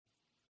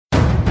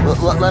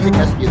Let me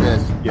ask you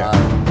this. Yeah.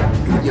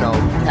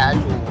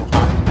 Casual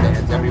hockey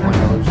fans, everyone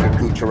knows your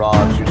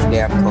Kucherovs, your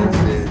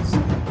Stamkoses,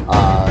 the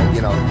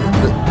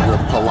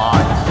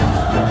Pallants,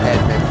 your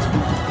Edmonds.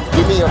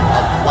 Give me a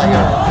player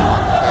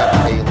on the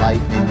Tampa Bay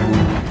Lightning who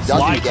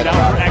doesn't get a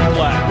lot of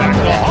back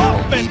to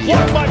Hoffman,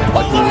 blocked by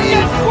Puller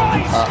against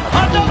Rice.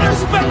 Another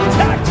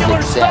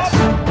spectacular stuff.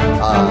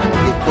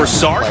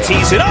 Broussard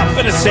tees it up,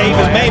 and a save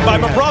is made by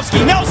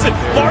Bobrovsky. Nelson,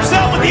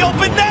 Barzal with the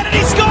open net, and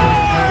he scores!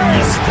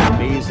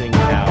 Amazing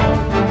how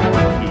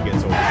he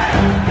gets over.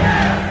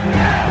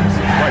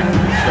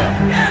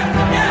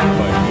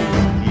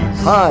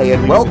 Hi,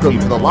 and welcome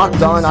to the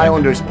Locked On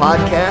Islanders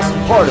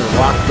podcast, part of the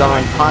Locked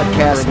On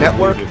Podcast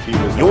Network,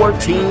 your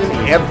team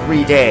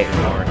every day.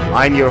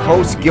 I'm your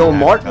host, Gil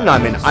Martin.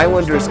 I'm an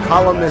Islanders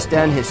columnist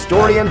and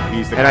historian,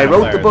 and I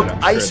wrote the book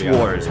Ice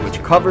Wars,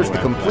 which covers the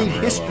complete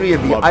history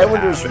of the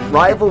Islanders'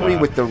 rivalry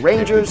with the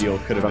Rangers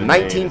from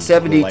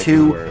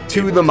 1972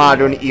 to the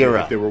modern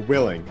era. If they were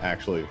willing,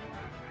 actually,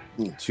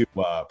 to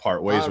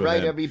part ways with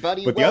him.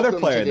 Everybody, but the other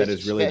player that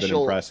has really been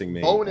impressing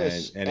me,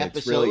 and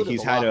it's really,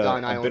 he's had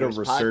a bit of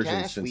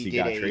resurgence since he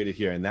got traded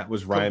here, and that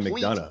was Ryan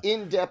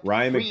McDonagh.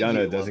 Ryan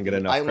McDonagh doesn't get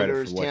enough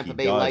credit for what he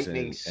does,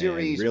 and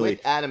really,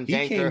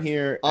 he came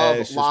here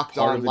as just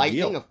part of the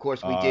deal. Of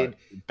course, we did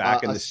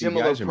back in the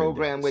similar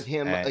program with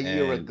him a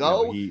year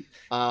ago.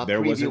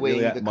 There wasn't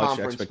really that the much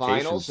conference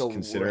expectations, finals, so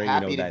considering we're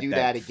happy to do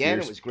that again.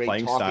 It was great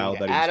playing talking style to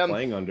that Adam, he was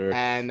playing under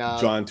and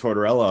John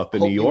Tortorella up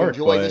in New York.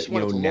 But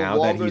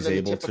now that he's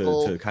able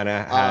to kind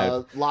of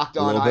have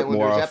a little bit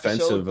more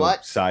offensive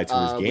side to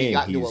his game,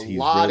 he's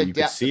really, you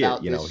can see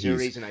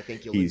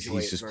it.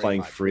 He's just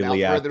playing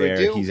freely out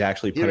there. He's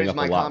actually putting up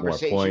a lot more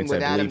points.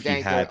 I believe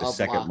he had the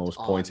second most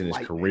points in his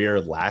career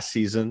last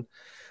season.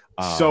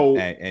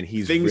 And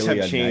he's things really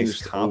have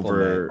changed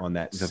over on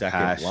that the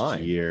past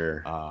line.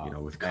 Year,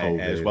 with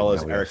COVID, as well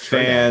as Eric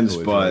fans.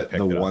 Chernak, but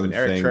the one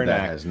thing Chernak,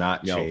 that has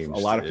not changed, a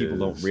lot of people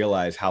don't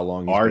realize how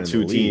long he's our been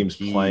two in the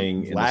teams league.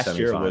 playing in last the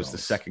year was the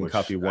second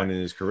cup he won in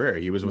his career.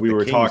 He was with we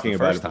were Kings talking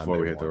about it time before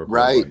we hit the record.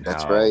 Right,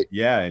 that's right.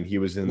 Yeah, and he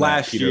was in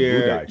last that Peter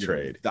year Budaj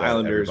trade. The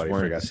Islanders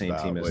weren't the same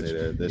team as they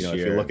did this year.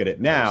 If you look at it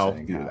now,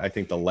 I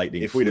think the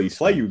Lightning. If we didn't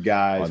play you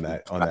guys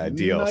on that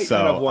deal,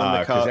 so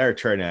because Eric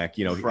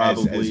Chernak,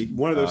 probably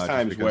one of those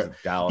times where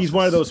Dallas he's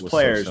one of those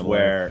players so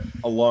where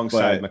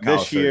alongside McAllister,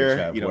 this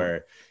year,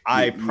 where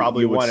I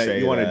probably would say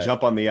you want to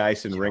jump on the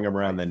ice and ring him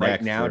around the neck.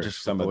 Right now,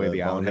 just some of the way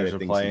the Islanders are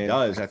playing, he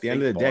does. At the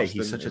end of the day,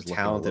 he's such a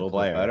talented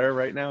player. Better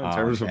right now in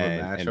terms of a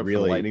matchup for the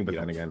Lightning, but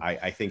then again,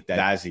 I think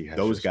that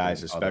those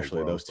guys,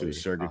 especially those two,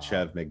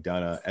 Sergachev,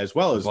 McDonagh, as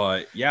well as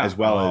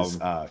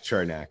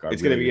Chernak,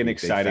 it's going to be an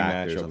exciting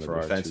matchup for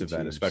our defensive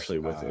end, especially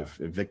with if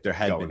Victor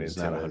Hedman is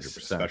not 100%,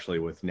 especially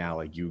with now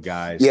like you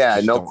guys.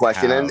 Yeah, no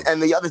question.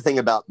 And the other thing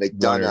about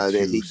McDonagh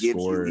that he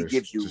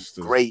gives you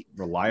great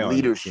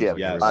leadership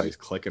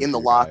in the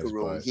locker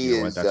room. He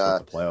is. That's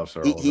what the playoffs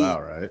are all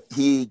about, right?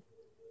 He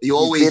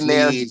always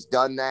he's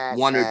done that.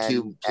 One or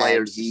two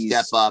players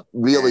step up,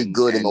 really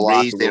good in the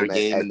locker room, their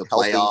game in the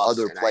playoffs.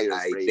 Other players,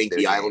 I think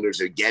the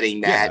Islanders are getting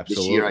that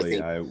this year. I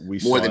think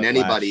more than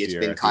anybody, it's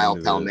been Kyle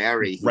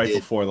Palmieri, who did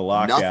before the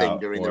lockout, nothing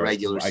during the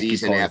regular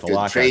season after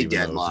the trade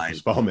deadline,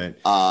 and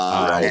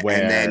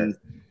then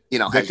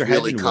has Victor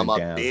really Hedman come up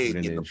down big in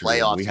in the injury.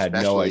 playoffs. We had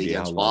no idea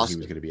how long he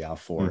was going to be out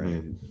for,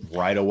 and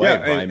right away,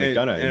 Brian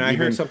McDonagh. And I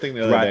heard something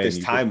the other throughout day,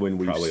 this time when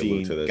we've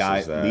seen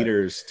guys,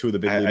 leaders, two of the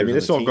big leaders. I mean,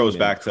 this all goes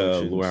back to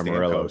Lou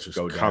Lamoriello just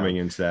coming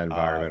into that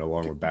environment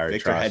along with Barry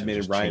Victor Trotz Hedman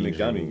and Ryan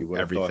McDonagh. You would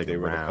have thought they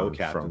were the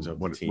co-captains of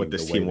the team. What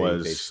this team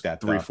was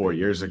 3-4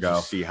 years ago.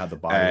 See how the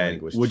body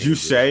language. Would you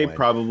say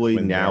probably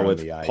now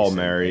with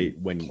Palmieri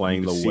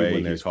playing the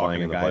way he's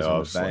playing in the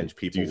playoffs,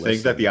 do you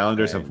think that the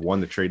Islanders have won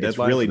the trade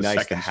deadline? It's really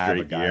nice to have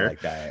a guy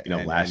like that.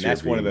 Last year,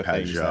 that's one of the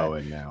things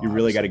that you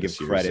really got to give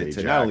credit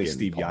to not only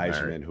Steve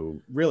Yzerman,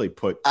 who really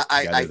put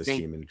together this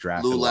team and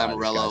drafted Lou a lot of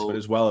guys, but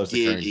as well as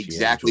did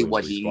exactly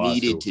what he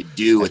needed to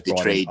do at the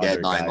trade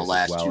deadline the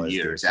last 2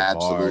 years.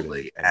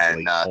 Absolutely.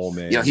 And,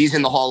 he's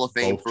in the Hall of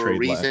Fame for a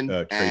reason,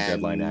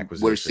 and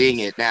we're seeing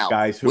it now.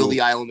 Will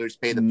the Islanders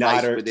pay the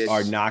price for this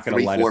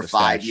 3, 4,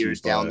 5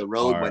 years down the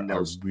road when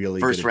those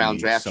first-round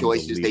draft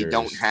choices they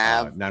don't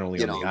have, not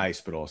only on the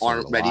ice, but also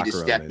aren't ready to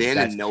step in,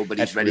 and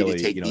nobody's ready to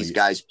take these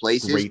guys'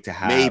 places? Great to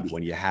have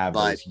when you have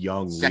those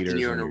young leaders. Second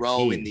year in a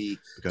row in the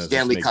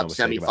Stanley Cup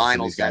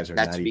semifinals,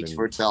 that speaks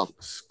for itself.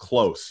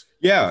 Close.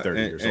 30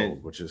 years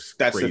old, which is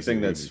that's the thing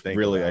that's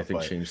really, I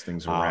think, changed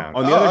things around.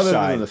 On the other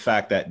side, the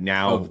fact that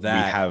now we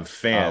have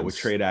fans with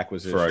trade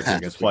acquisition for our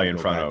team to play in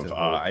front of.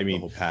 I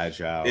mean,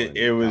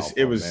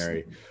 it was.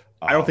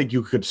 I don't think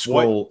you could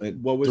scroll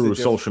through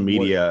social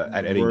media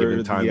at any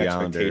given time. The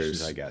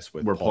Islanders, I guess,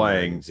 were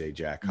playing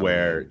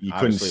where you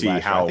couldn't see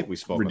how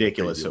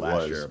ridiculous it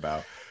was.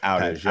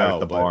 out at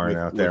the barn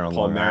out there on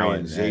Long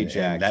Island.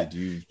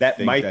 Zajac, that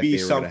might be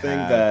something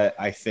that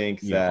I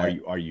think that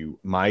are you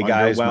my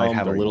guys might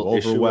have a little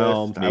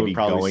overwhelmed. Maybe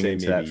going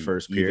into that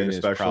first period,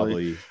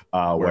 especially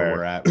where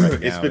we're at right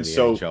now. It's been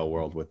so NHL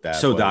world with that,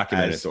 so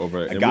documented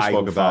over. And we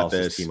spoke about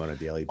this team on a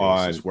daily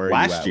basis. Where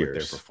last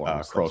year's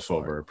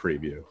crossover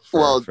preview.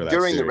 Well,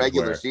 during the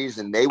regular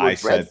season, they were I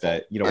said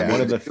that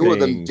one of the two of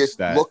them just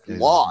looked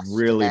lost,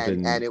 really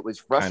and it was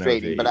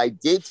frustrating. But I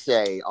did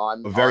say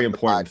on a very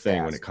important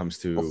thing when it comes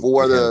to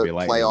before the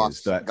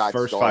playoffs that got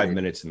first started, 5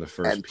 minutes in the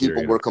first and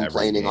people were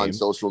complaining on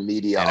social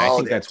media. And I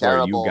think that's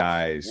terrible.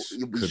 Where you guys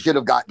we should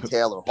have gotten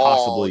Taylor Hall,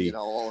 possibly,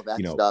 all of that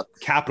stuff.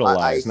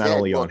 Capitalize not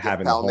only on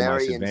having a home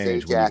ice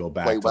advantage when you go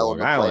back to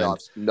Long Island,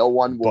 no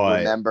one will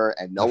remember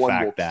and no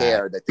one will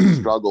care that they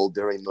struggled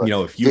during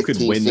the if you could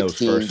win those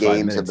first 5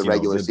 minutes of the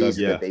regular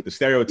season. The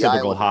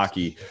stereotypical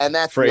hockey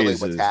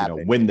phrase is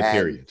win the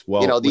periods.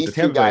 Well, with the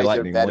Tampa Bay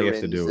Lightning, all you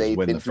have to do is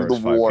win the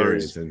first 5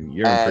 periods, and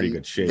you're in pretty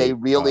good shape. They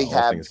really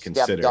have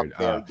stepped up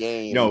their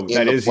game.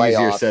 That is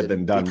easier said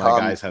than done. My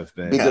guys have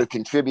been bigger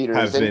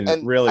contributors,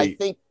 and really. I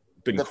think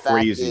been the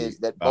crazy fact is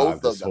that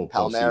both of them,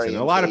 Palmieri and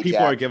a lot of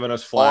people are giving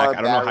us flack.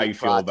 I don't know how you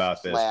feel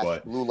about this,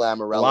 but Lou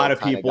Lamoriello, a lot of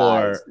people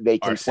are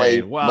saying,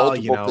 saying, well,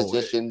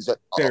 positions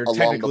they're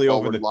technically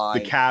over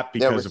the cap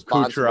because of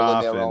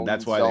Kucherov, and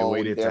that's why they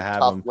waited to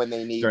have him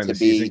during the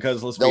season.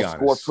 Because let's be honest,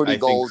 score pretty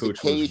goals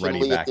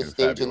occasionally at this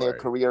stage in their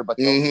career, but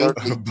they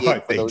certainly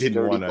did for those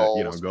dirty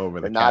goals. Go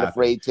over the cap. They're not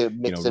afraid to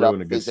mix it up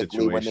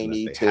physically when they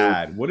need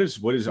to. What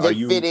is? Are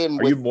you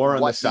more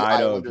on the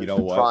side of what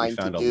we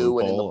found a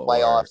loophole,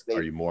 or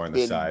are you more on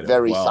the side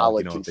of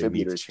solid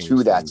contributors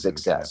to that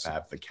success?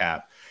 Have the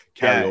cap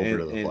carry over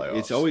to the playoffs.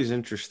 It's always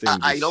interesting.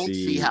 I don't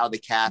see how the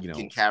cap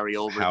can carry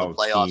over the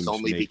playoffs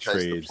only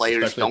because the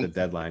players don't. The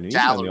deadline, and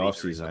even in the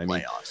offseason. I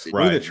mean,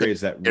 one of the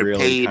trades that they're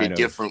really paid a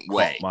different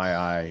way. Caught my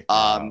eye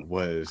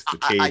was the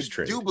Taves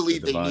trade. I do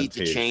believe they need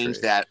to change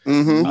that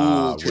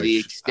rule to the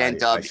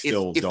extent of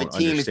if a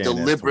team is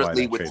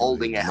deliberately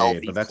withholding a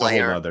healthy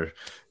player.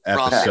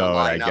 Episode,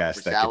 I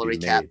guess, that salary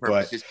could be cap made.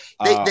 Purposes.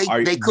 But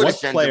they could have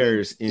sent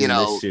players them, in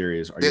this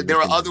series. There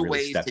are other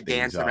ways to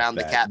dance around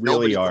the cap.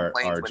 Really Nobody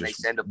complains when they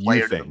send a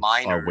player to the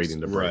minors. Are waiting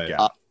to break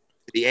out.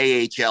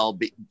 The AHL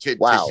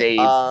to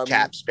save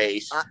cap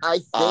space. I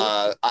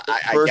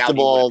think first of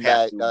all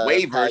that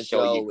waivers,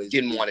 so you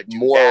didn't want to do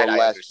more that. Or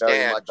less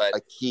very much a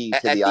key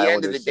to the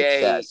Islanders'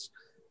 success.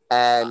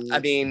 And I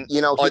mean,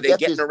 are they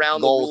getting around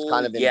the rules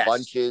kind of in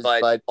bunches?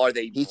 But are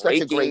they he's such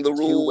a great the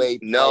rules?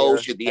 No.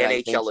 Should the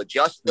NHL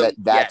adjust them?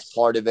 That's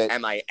part of it.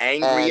 Am I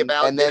angry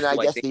about and then this?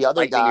 I guess the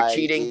other guy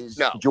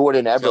is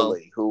Jordan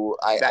Everly, who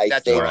I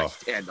think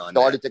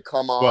started to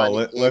come on.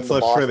 Well, let's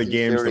for the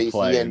games to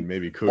play, and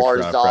maybe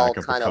Kucherov rack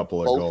up a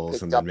couple of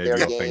goals, and then maybe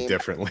we'll think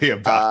differently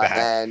about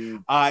that.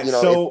 And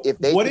so if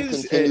they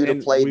continue to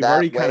play that way, we've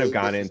already kind of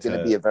gone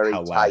into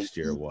how last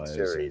year was.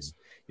 Series.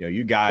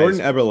 You guys.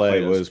 Jordan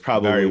Eberle was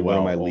probably one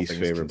of my least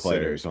favorite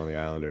players on the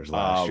Islanders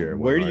last year.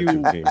 Where do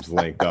you teams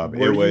linked up?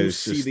 It was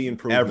see the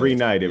improvement every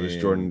night. It was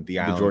Jordan, the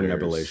Jordan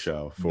Eberle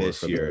show for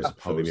this year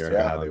for the New York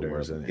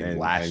Islanders, and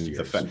last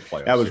year.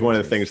 That was one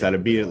of the things that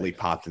immediately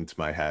popped into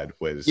my head.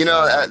 Was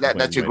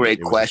that's a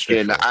great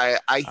question. I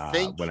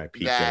think when I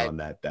peeked on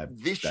that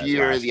this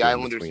year the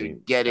Islanders are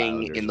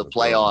getting in the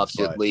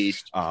playoffs at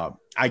least.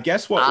 I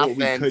guess what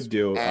we could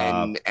do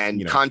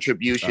and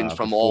contributions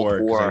from all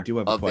four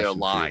of their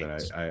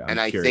lines,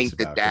 and I think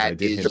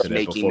that is just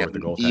making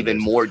them even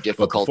more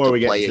difficult to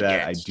play against.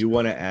 I do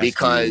want to ask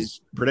because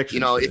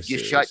predictions. If you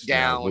shut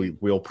down,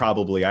 we'll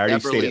probably. I already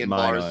stated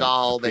mine.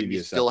 Barzal, then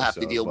you still have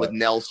to deal with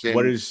Nelson,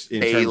 what is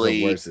in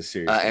Bailey, terms of where's the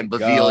series and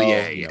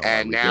Beauvillier,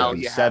 and now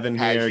you have 7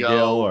 here,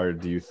 Gil, or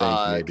do you think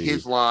maybe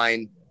his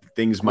line?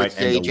 Things might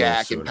end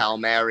Zajac and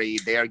Palmieri,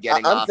 they're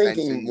getting I'm offense.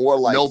 thinking more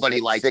like nobody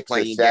likes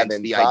playing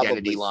against the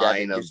identity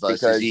line of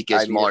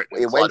Cizikas,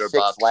 Martin, and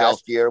Clutterbuck.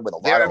 Last year with a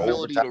lot their of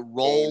ability to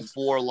roll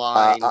 4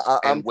 lines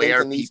and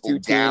wear people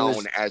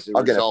down as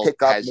a result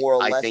has,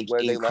 I think,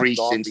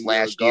 increased since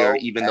last year,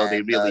 even though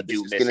they really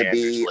do miss Anders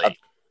Lee.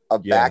 A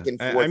back and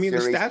forth. I mean,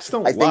 series. the stats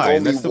don't I think lie.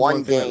 only that's the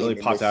one thing that game really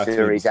in popped this out to me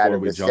series out before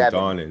of we the jumped 7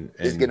 on and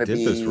is going to did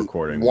be this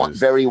recording.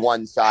 very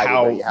one-sided.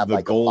 How where you have the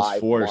like goals a 5-1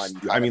 forced.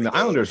 I mean, the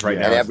Islanders right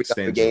now, and every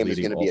other game is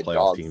going to be a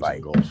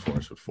dogfight. Goals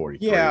forced with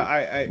 43.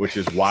 Yeah, which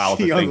is wild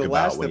to think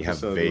about when you have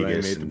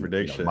Vegas and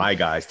prediction. My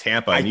guys,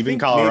 Tampa, and even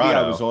Colorado.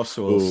 I was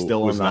also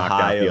still on the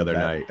high the other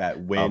night.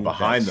 That win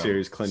behind that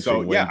series clinching.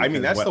 So yeah, I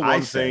mean that's the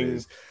one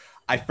thing.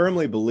 I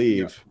firmly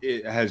believe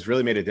it has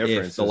really made a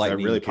difference. The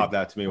Lightning really popped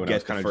out to me when I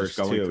was kind of just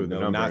going through the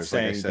numbers. Not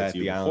saying that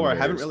the Islanders.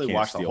 I haven't really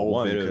watched the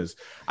whole bit because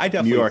I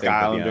definitely New York think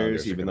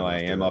Islanders, even though I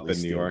am up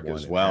in New York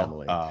as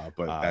well.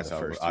 But that's the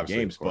first 2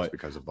 games. But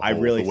because of I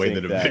really the way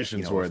think the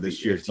divisions were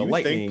this year. Do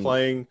you think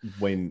playing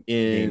when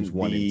in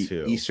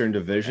the Eastern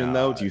Division,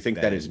 though, do you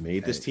think that has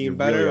made this team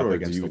better, or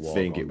do you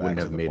think it wouldn't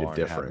have made a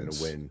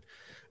difference?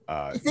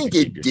 I think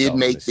it did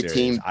make the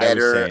team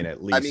better. I was saying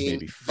at least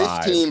maybe 5.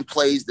 This team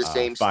plays the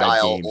same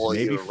style games, all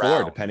maybe year 4,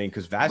 round. depending,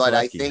 because But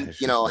I think,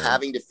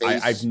 having to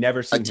face I've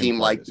never seen a team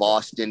like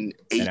Boston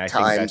 8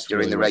 times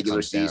during the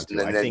regular season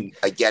and then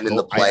again in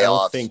the playoffs. I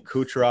don't think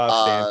Kucherov,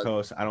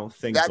 Stamkos, I don't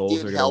think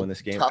goals are going to win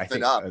this game. I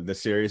think the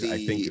series,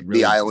 I think it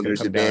really the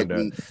Islanders come down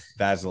to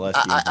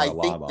Vasilevsky and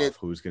Varlamov,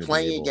 who's going to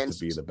be able to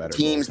be the better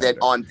teams that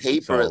on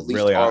paper at least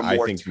really, are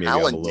more I think maybe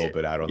I'm a little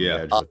bit out on the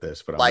edge with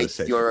this, but I'm going to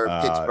say your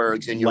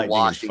Pittsburghs and your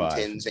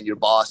Washingtons and your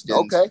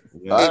Bostons. Okay.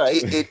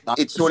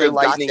 It sort of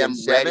got them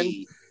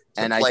ready.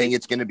 And I think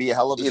it's going to be a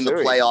hell of a in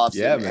series. the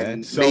playoffs,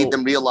 and made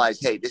them realize,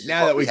 hey, this is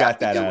now that we got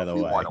that out of the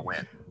way. We want to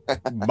win.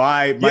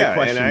 My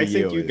question, and I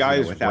think you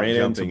guys ran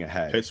jumping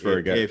ahead.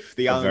 Pittsburgh if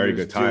the a very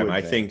good time.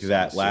 I think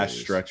that last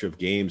stretch of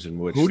games in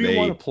which who do you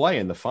want to play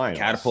in the finals?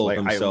 Catapult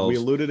themselves. We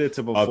alluded it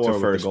to before up to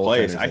first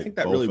place. I think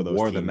that really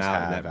wore them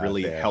out, and that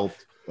really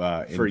helped.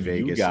 For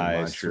Vegas you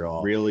guys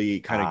to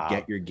really kind of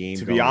get your game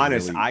to going. be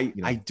honest, really,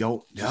 I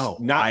don't know.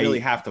 Not really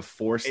have to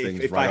force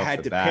things if right I off had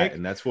the to bat, pick,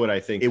 and that's what I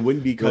think. It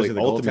wouldn't be because really of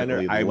the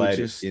goaltender. I would led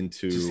just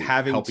into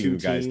having helping two you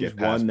guys teams, get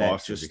past one that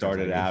Boston just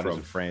started out from as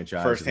a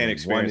franchise, first-hand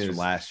experience from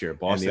last year,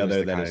 Boston, and the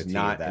other that is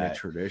not in a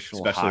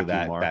traditional especially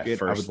that market.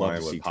 First I would love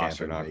to line see with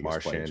Pasternak,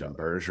 Marchand, and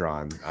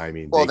Bergeron. I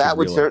mean, well, that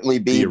would certainly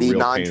be the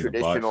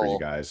non-traditional for you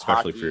guys,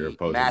 especially for your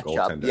opposing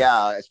goaltender.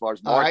 Yeah, as far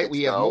as all right,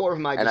 we have more of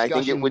my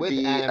discussion with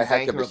Adam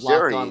Banker of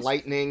Locked On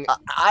Lightning.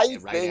 I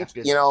think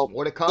if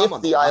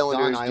the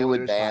Islanders do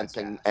advance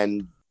and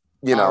I'm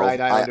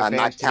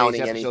not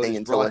counting anything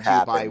until it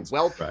happens. By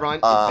Wealthfront,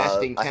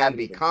 investing can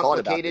be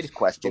complicated.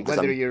 Question,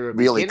 whether you're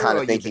really kind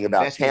of thinking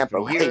about Tampa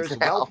right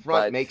now.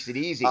 Wealthfront makes it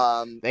easy.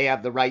 They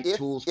have the right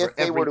tools for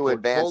every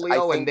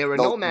portfolio, and there are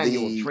no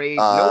manual trades,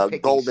 no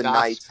picking Golden stocks,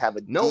 Knights have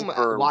a no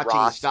watching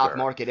the stock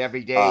market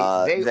every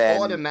day. They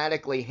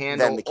automatically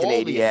handle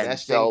all the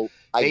investing.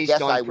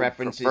 Based on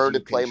preferences, you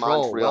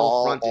control.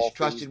 Wealthfront is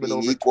trusted with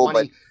over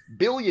 $20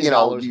 billion you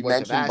worth of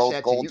mentioned both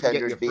assets,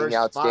 goaltenders being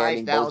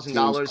outstanding. Both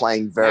teams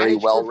playing very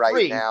well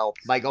right now.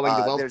 By going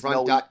to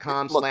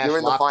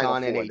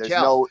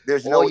wealthfront.com/LockedOnNHL.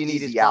 There's all you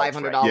need is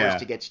 $500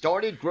 to get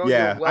started. Grow your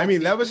wealth. I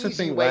mean, that was the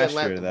thing last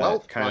year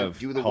that kind of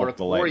do the work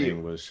the for you.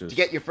 Was just to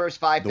get your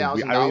first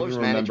 $5,000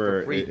 managed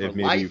for free for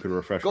life. You could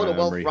refresh go to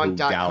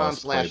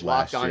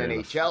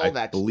wealthfront.com/LockedOnNHL. That's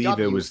I believe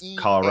it was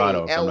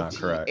Colorado, if I'm not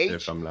correct.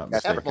 If I'm not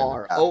mistaken.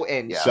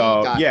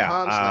 So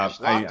that's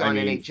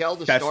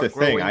the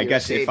thing. I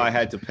guess if I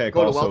had to pick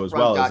also as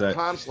well is that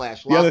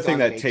the other thing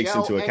that takes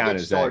into account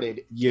is that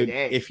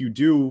if you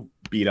do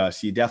beat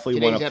us, you definitely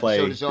want to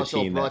play the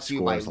team that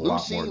scores a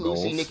lot more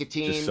goals,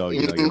 just so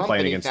you're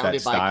playing against that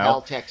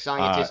style.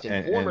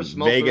 And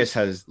Vegas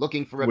has,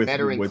 looking for a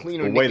better and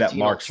cleaner the way that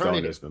Mark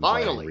Stone has been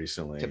playing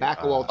recently,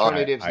 tobacco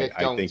alternatives that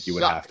don't I think you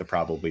would have to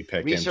probably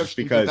pick him just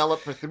because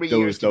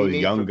those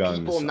young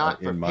guns in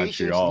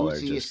Montreal are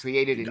just, I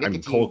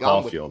mean, Cole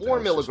Caulfield 4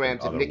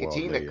 milligrams of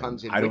nicotine that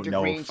comes in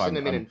wintergreen,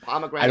 cinnamon, and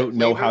pomegranate. I don't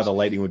know how the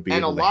Lightning would be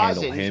able to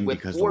handle him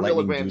because the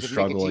Lightning do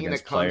struggle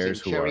against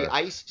players who are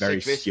very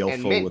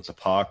skillful with the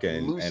puck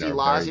and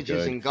are very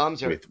good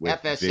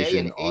with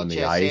vision on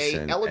the ice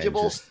and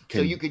just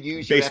can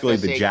basically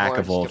the jack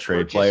of all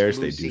trade players.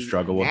 They do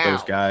struggle with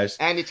those guys.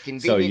 And it's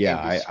convenient. So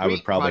yeah, I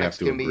would probably have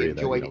to agree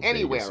that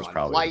Vegas is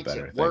probably the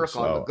better thing.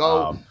 So,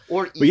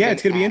 but yeah,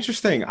 it's going to be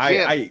interesting.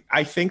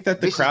 I think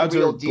that the crowds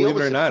are, believe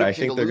it or not, I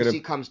think they're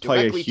going to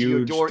play a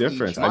huge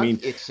difference. I mean,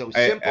 it's so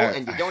simple,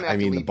 and you don't have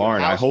to the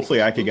barn.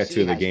 Hopefully, I could get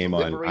to the game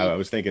on. I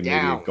was thinking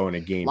maybe going to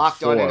game 4.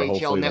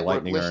 Hopefully, the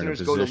Lightning are in a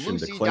position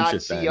to clinch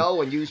it. Then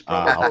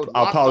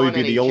I'll probably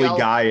be the only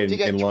guy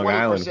in Long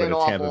Island with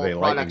a Tampa Bay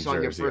Lightning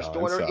jersey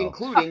on.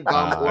 Including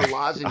gum or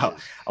lozenges.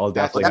 I'll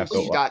definitely have to.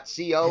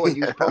 Lucy.co and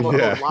use promo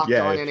code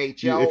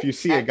LockedOnNHL. If you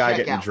see a guy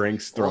getting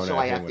drinks thrown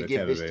at him with a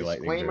Tampa Bay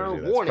Lightning jersey,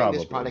 that's probably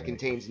this product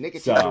contains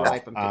nicotine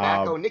derived from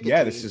tobacco.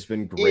 Yeah, this has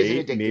been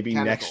great. Maybe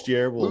next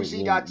year we'll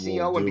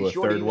do a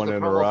third one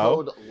in a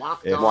row.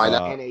 Why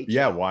not?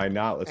 Yeah, why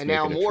not? Let's and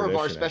now more of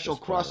our special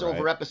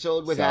crossover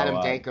episode with Adam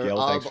Danker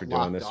Gil, thanks for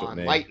doing this with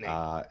me.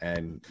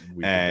 And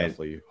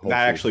that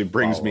actually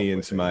brings me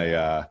into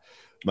my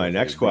my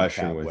next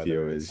question with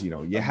you is,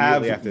 you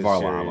have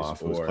Varlamov,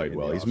 who's played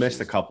well. He's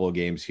missed a couple of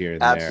games here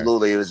and there.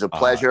 Absolutely. It was a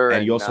pleasure.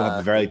 And you also have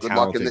a very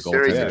talented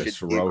goaltender,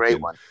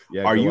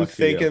 Sorokin. Are you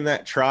thinking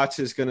that Trotz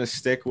is going to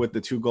stick with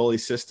the 2-goalie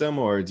system,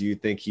 or do you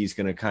think he's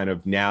going to kind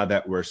of, now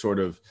that we're sort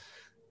of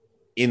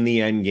in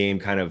the end game,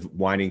 kind of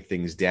winding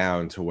things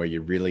down to where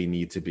you really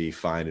need to be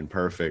fine and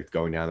perfect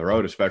going down the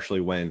road,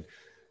 especially when,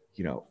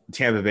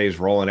 Tampa Bay is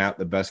rolling out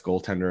the best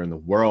goaltender in the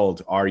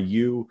world? Are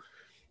you...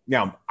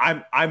 Now,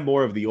 I'm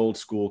more of the old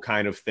school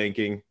kind of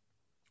thinking,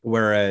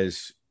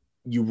 whereas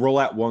you roll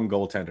out one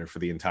goaltender for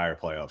the entire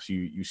playoffs.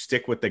 You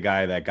stick with the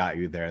guy that got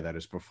you there, that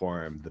has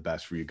performed the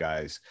best for you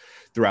guys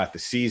throughout the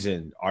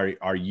season.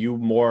 Are you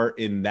more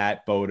in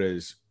that boat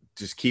as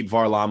just keep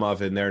Varlamov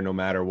in there no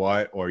matter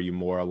what, or are you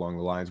more along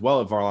the lines,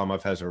 well, if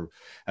Varlamov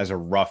has a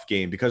rough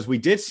game? Because we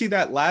did see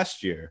that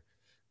last year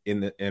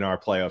in our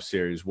playoff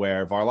series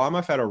where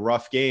Varlamov had a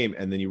rough game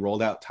and then you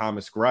rolled out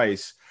Thomas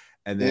Greiss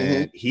and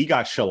then he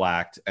got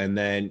shellacked. And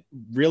then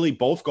really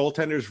both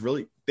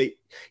goaltenders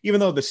even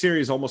though the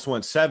series almost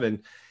went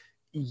 7,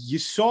 you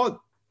saw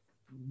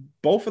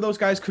both of those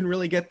guys couldn't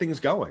really get things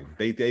going.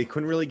 They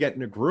couldn't really get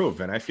in a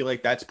groove. And I feel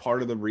like that's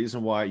part of the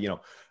reason why,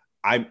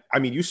 I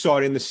mean, you saw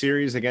it in the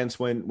series against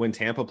when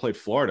Tampa played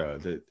Florida,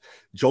 that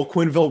Joel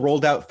Quenneville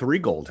rolled out 3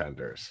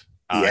 goaltenders.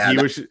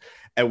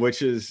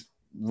 Which is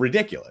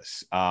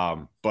ridiculous.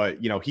 But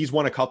he's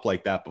won a cup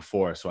like that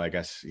before, so I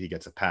guess he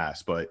gets a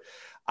pass. But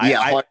go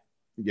ahead.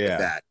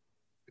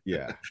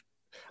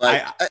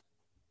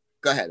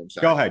 I'm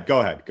sorry.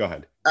 Go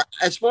ahead.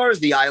 As far as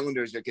the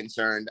Islanders are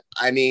concerned,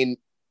 I mean,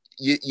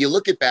 you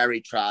look at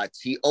Barry Trotz,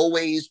 he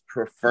always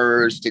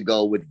prefers to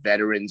go with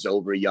veterans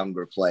over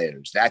younger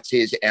players. That's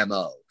his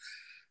MO.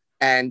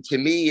 And to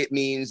me, it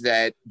means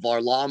that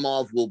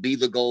Varlamov will be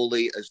the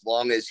goalie as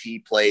long as he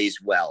plays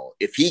well.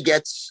 If he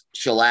gets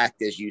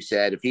shellacked, as you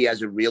said, if he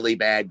has a really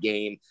bad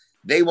game,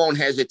 they won't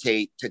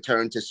hesitate to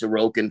turn to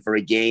Sorokin for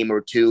a game or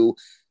 2.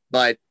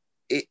 But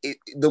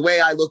the way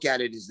I look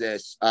at it is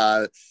this.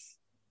 Lou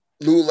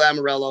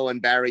Lamoriello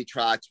and Barry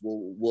Trotz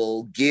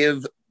will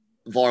give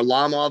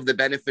Varlamov the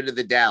benefit of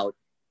the doubt,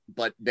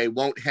 but they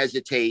won't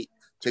hesitate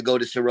to go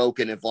to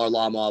Sorokin if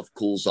Varlamov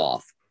cools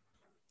off.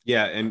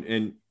 Yeah,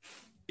 and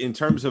in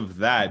terms of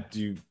that,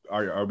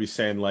 are we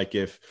saying, like,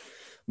 if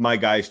my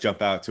guys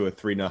jump out to a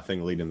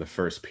 3-0 lead in the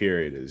first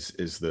period,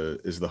 is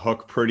the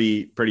hook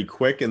pretty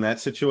quick in that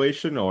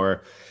situation,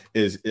 or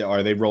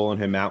are they rolling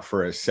him out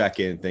for a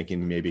second,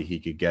 thinking maybe he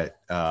could get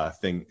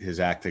his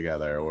act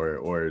together,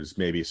 or is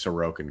maybe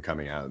Sorokin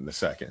coming out in the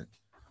second?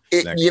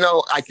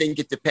 I think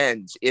it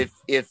depends. If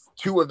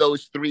 2 of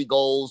those 3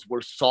 goals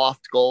were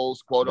soft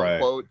goals, quote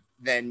unquote,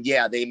 then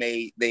yeah, they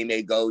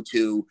may go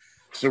to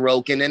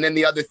Sorokin. And then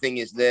the other thing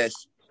is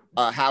this: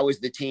 how is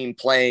the team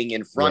playing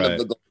in front of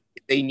the goal?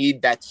 If they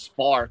need that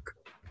spark,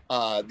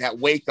 that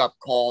wake up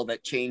call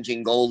that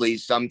changing goalies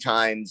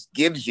sometimes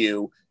gives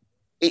you.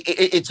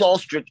 It's all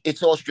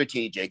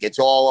strategic. It's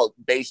all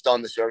based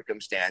on the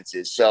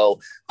circumstances.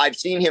 So I've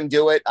seen him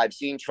do it. I've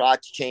seen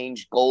Trotz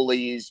change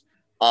goalies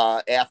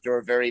after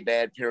a very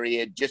bad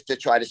period just to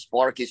try to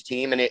spark his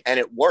team, and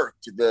it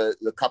worked the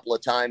couple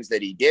of times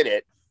that he did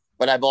it.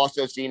 But I've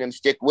also seen him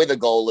stick with a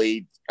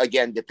goalie,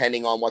 again,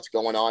 depending on what's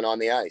going on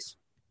the ice.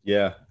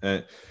 Yeah,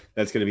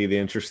 that's going to be the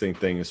interesting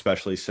thing,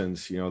 especially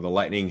since the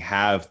Lightning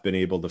have been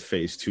able to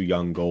face 2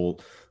 young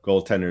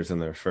goaltenders in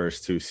their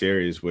first 2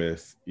 series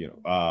with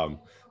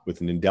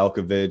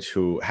Nedeljkovic,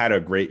 who had a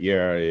great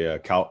year, a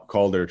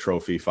Calder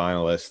Trophy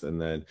finalist,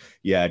 and then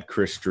you had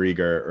Chris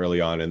Driedger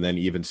early on, and then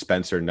even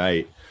Spencer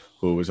Knight,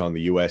 who was on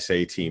the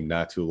USA team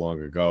not too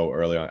long ago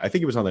early on. I think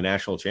he was on the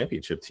national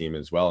championship team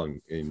as well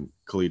in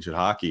collegiate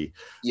hockey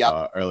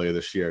earlier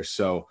this year.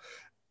 So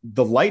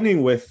the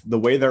Lightning, with the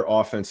way their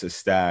offense is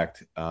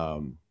stacked,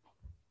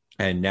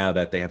 and now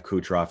that they have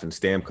Kucherov and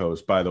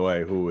Stamkos, by the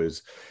way, who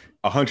is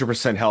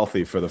 100%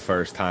 healthy for the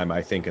first time,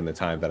 I think, in the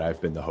time that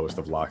I've been the host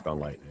of Locked on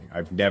Lightning.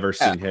 I've never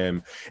seen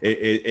him.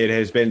 It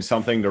has been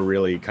something to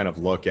really kind of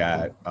look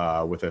at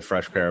with a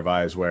fresh pair of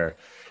eyes, where,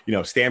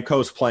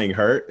 Stamkos playing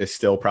hurt is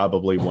still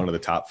probably one of the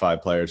top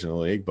 5 players in the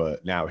league,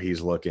 but now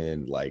he's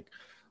looking like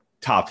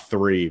top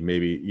 3,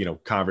 maybe,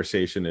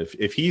 conversation.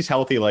 If he's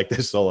healthy like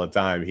this all the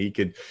time, he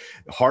could.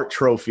 Hart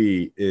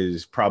Trophy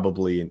is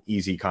probably an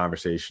easy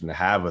conversation to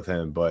have with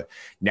him. But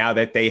now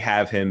that they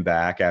have him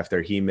back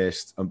after he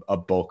missed a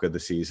bulk of the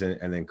season,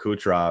 and then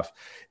Kucherov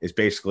is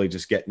basically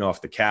just getting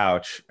off the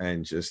couch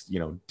and just,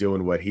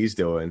 doing what he's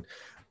doing,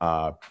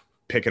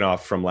 picking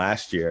off from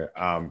last year.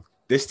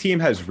 This team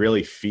has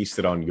really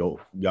feasted on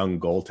young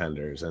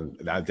goaltenders, and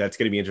that's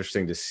going to be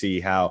interesting to see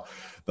how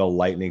the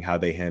Lightning, how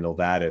they handle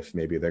that, if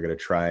maybe they're going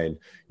to try and,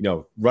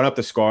 run up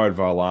the score at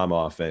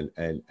Varlamov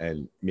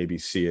and maybe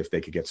see if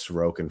they could get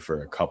Sorokin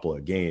for a couple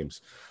of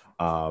games.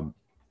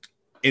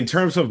 In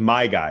terms of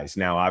my guys,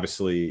 now,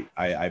 obviously,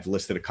 I've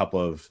listed a couple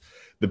of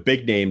the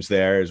big names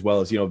there, as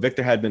well as,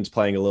 Victor Hedman's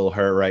playing a little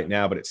hurt right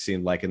now, but it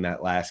seemed like in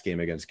that last game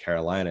against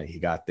Carolina, he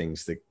got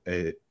things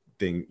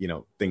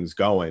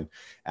going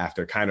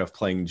after kind of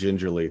playing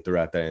gingerly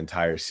throughout that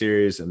entire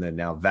series. And then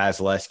now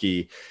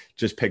Vasilevsky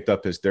just picked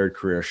up his 3rd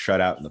career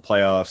shutout in the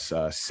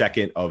playoffs,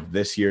 second of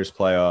this year's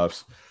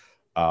playoffs.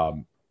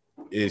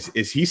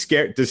 Is he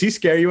scared? Does he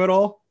scare you at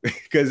all?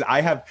 Because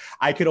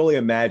I could only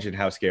imagine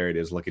how scary it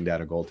is looking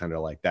down a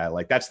goaltender like that.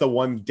 Like, that's the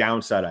one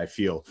downside I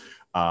feel,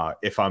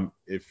 if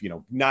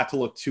not to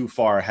look too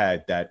far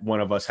ahead, that one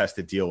of us has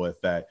to deal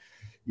with, that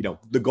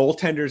the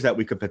goaltenders that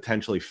we could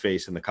potentially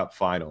face in the Cup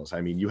Finals.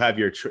 I mean, you have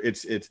it's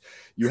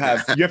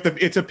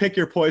a pick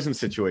your poison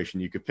situation.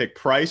 You could pick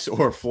Price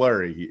or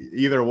Fleury.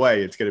 Either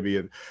way, it's going to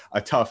be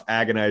a tough,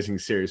 agonizing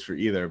series for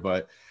either.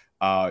 But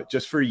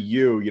just for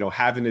you,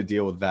 having to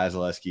deal with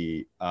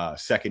Vasilevsky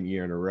 2nd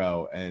year in a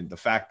row, and the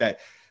fact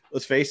that,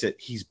 let's face it,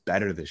 he's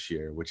better this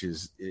year, which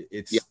is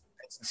it's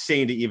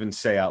insane to even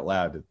say out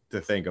loud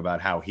to think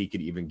about how he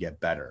could even get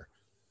better.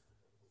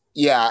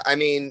 Yeah, I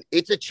mean,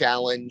 it's a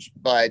challenge,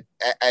 but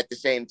at the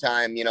same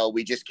time,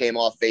 we just came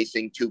off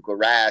facing Tuukka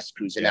Rask,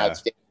 who's an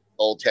outstanding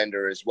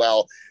goaltender as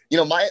well.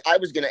 I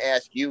was going to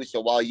ask you, so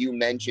while you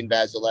mentioned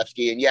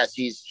Vasilevsky, and yes,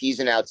 he's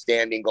an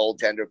outstanding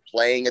goaltender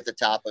playing at the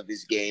top of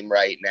his game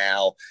right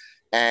now,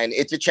 and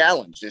it's a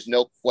challenge. There's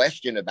no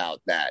question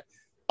about that.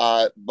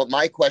 But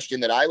my question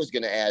that I was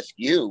going to ask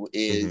you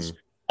is,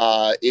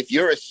 if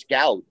you're a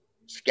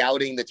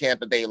scouting the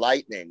Tampa Bay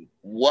Lightning,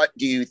 what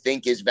do you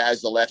think is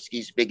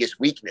Vasilevsky's biggest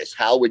weakness?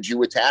 How would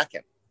you attack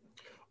him?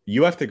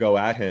 You have to go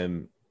at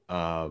him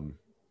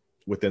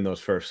within those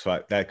first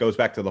five. That goes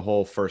back to the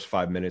whole first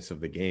 5 minutes of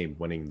the game,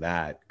 winning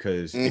that.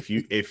 Because if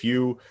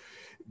you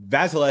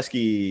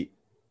Vasilevsky,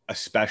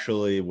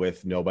 especially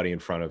with nobody in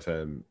front of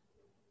him,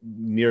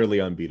 nearly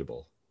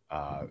unbeatable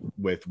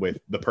with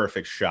the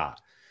perfect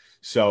shot.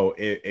 So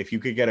if you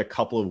could get a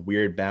couple of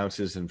weird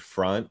bounces in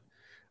front,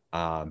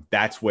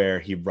 that's where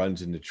he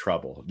runs into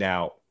trouble.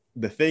 Now,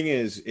 the thing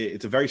is,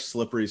 it's a very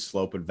slippery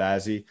slope with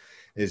Vazzy,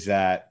 is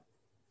that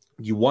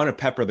you want to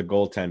pepper the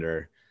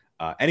goaltender,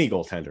 any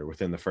goaltender,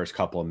 within the first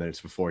couple of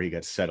minutes before he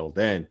gets settled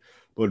in.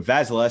 But with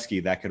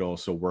Vasilevsky, that could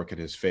also work in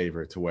his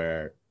favor, to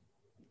where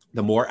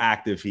the more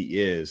active he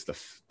is,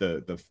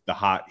 the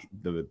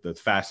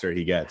faster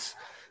he gets,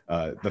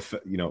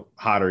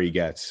 hotter he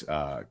gets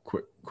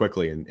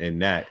quickly in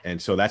net.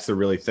 And so that's the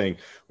really thing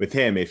with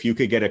him. If you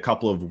could get a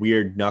couple of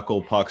weird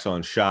knuckle pucks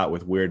on shot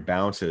with weird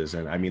bounces,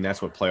 and I mean,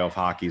 that's what playoff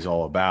hockey is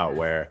all about,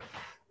 where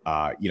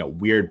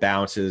weird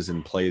bounces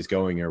and plays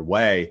going your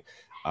way.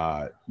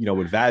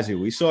 With Vazzy,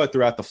 we saw it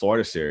throughout the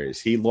Florida series.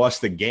 He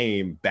lost the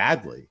game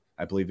badly.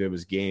 I believe it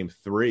was game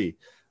 3.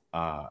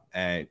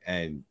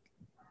 And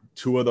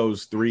 2 of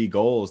those 3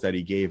 goals that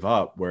he gave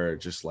up were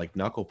just like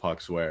knuckle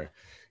pucks, where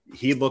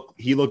he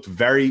looked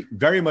very,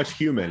 very much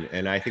human.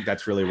 And I think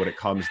that's really what it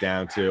comes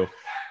down to.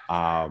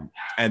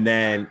 And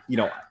then,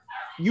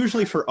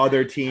 usually for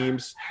other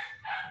teams,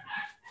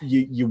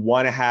 you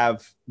want to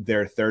have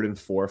their third and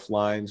fourth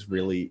lines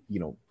really,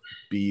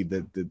 be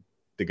the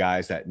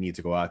guys that need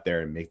to go out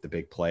there and make the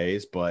big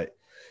plays. But,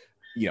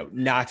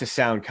 not to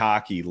sound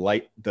cocky,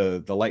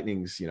 the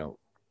Lightning's,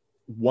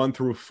 1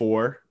 through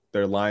 4,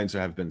 their lines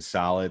have been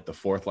solid. The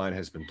fourth line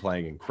has been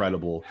playing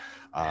incredible.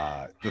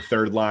 The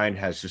third line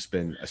has just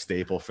been a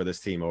staple for this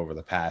team over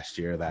the past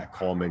year, that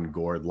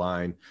Coleman-Gord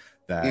line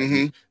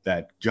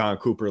that John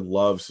Cooper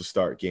loves to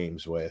start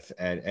games with.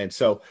 And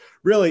so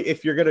really,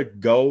 if you're going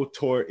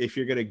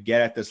to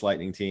get at this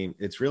Lightning team,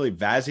 it's really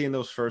Vazzy in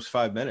those first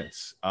 5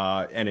 minutes.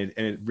 And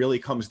it really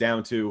comes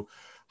down to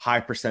high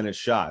percentage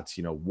shots.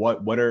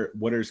 What are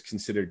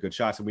considered good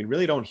shots? And we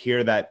really don't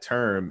hear that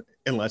term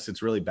unless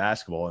it's really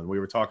basketball. And we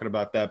were talking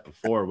about that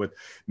before with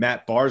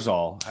Matt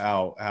Barzal,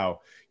 how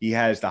he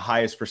has the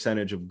highest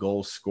percentage of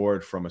goals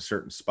scored from a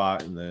certain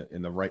spot in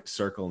the right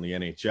circle in the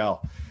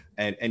NHL.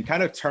 And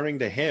kind of turning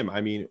to him, I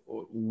mean,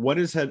 what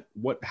has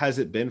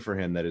it been for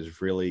him that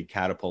has really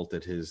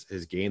catapulted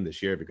his game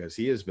this year? Because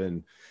he has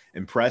been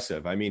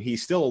impressive. I mean,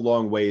 he's still a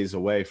long ways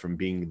away from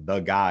being the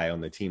guy on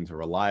the team to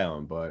rely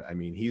on, but I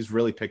mean, he's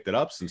really picked it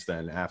up since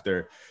then,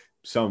 after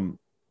some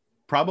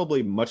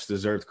probably much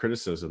deserved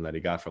criticism that he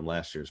got from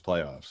last year's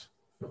playoffs.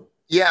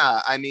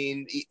 Yeah, I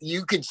mean,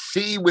 you could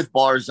see with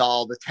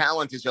Barzal, the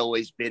talent has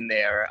always been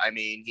there. I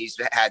mean, he's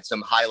had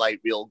some highlight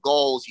reel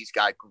goals. He's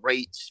got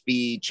great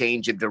speed,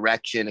 change of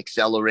direction,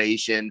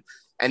 acceleration,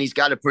 and he's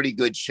got a pretty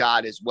good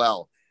shot as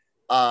well.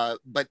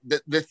 But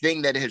the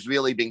thing that has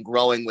really been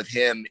growing with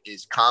him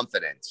is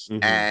confidence.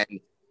 Mm-hmm. And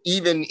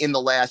even in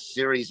the last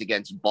series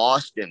against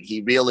Boston,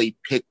 he really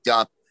picked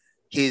up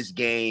his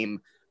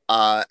game.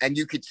 And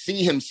you could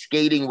see him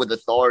skating with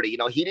authority.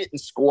 He didn't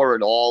score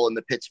at all in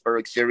the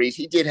Pittsburgh series.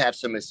 He did have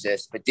some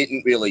assists, but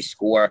didn't really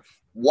score,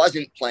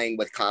 wasn't playing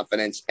with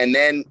confidence. And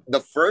then the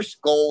first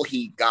goal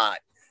he got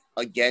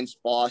against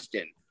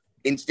Boston,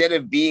 instead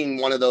of being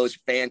one of those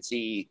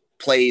fancy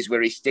plays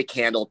where he stick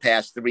handled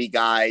past 3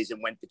 guys and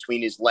went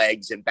between his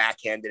legs and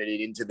backhanded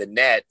it into the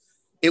net,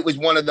 it was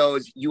one of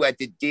those you had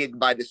to dig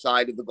by the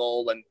side of the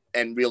goal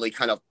and really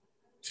kind of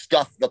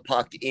stuff the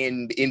puck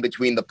in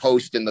between the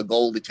post and the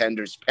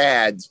goaltender's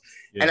pads.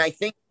 Yeah. And I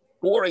think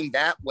scoring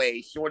that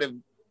way sort of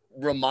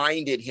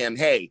reminded him,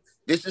 hey,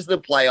 this is the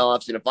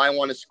playoffs. And if I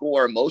want to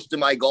score, most of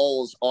my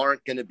goals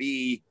aren't going to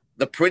be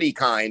the pretty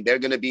kind. They're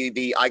going to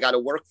be I got to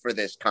work for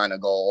this kind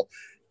of goal.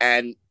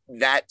 And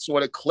that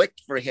sort of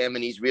clicked for him.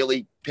 And he's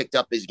really picked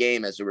up his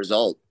game as a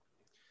result.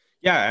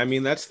 Yeah. I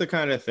mean, that's the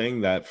kind of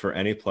thing that for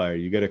any player,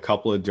 you get a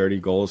couple of dirty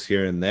goals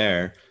here and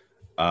there,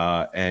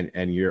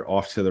 and you're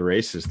off to the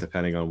races,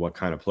 depending on what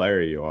kind of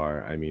player you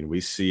are. I mean,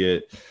 we see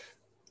it.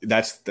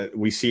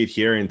 We see it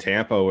here in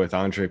Tampa with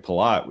Andre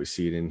Palat. We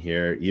see it in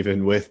here,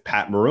 even with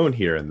Pat Maroon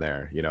here and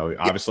there.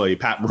 Obviously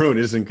Pat Maroon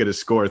isn't going to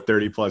score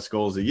 30 plus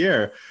goals a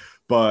year,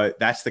 but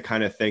that's the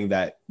kind of thing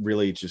that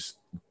really just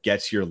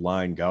gets your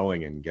line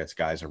going and gets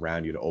guys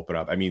around you to open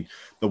up. I mean,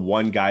 the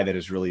one guy that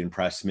has really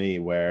impressed me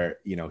where,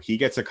 he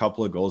gets a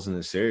couple of goals in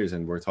the series,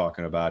 and we're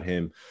talking about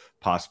him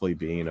possibly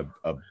being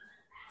a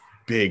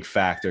big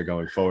factor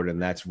going forward,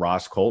 and that's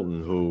Ross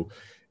Colton, who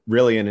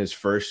really in his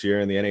first year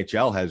in the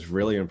NHL has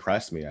really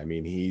impressed me. I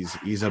mean,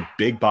 he's a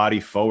big body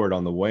forward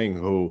on the wing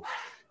who,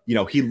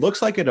 he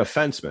looks like a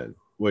defenseman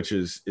which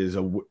is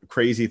a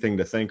crazy thing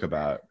to think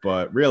about.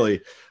 But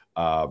really,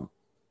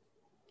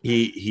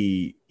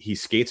 he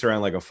skates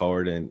around like a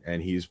forward,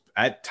 and he's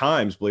at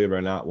times, believe it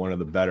or not, one of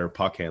the better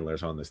puck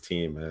handlers on this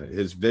team.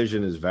 His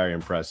vision is very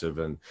impressive,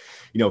 and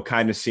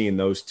kind of seeing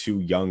those two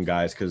young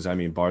guys, because I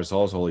mean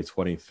Barzal's only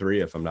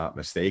 23 if I'm not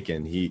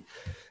mistaken.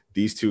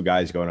 These two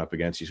guys going up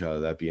against each other,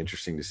 that'd be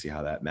interesting to see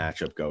how that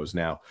matchup goes.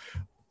 Now,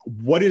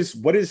 what is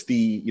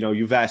the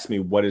you've asked me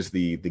what is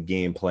the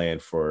game plan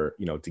for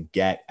to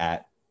get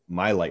at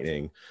my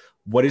Lightning?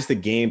 What is the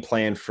game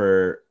plan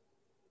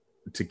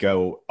to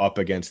go up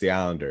against the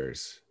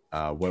Islanders?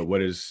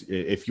 What is,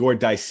 if you're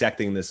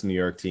dissecting this New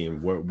York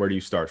team, where do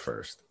you start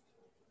first?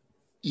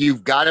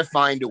 You've got to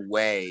find a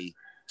way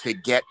to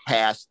get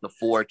past the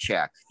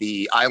forecheck.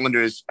 The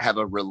Islanders have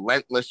a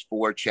relentless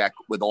forecheck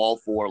with all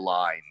four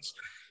lines.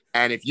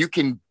 And if you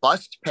can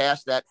bust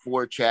past that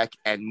forecheck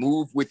and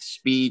move with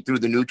speed through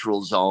the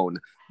neutral zone,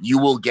 you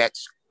will get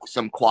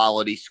some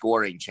quality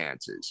scoring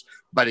chances.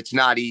 But it's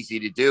not easy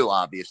to do,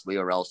 obviously,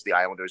 or else the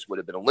Islanders would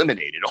have been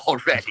eliminated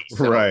already.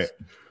 So, right.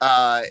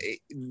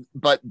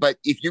 But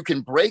if you can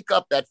break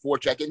up that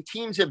forecheck, and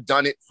teams have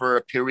done it for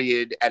a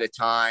period at a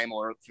time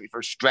or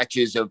for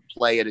stretches of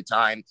play at a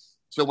time.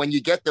 So when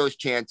you get those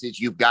chances,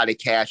 you've got to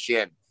cash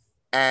in.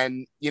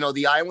 And,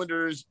 the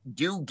Islanders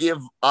do give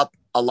up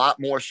a lot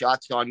more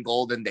shots on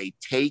goal than they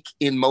take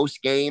in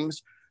most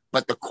games,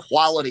 but the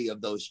quality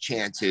of those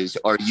chances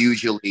are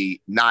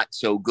usually not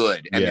so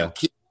good. And they'll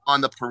keep on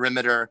the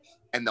perimeter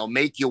and they'll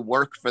make you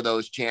work for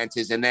those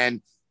chances. And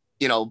then,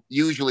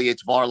 usually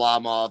it's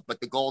Varlamov, but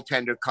the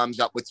goaltender comes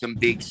up with some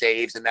big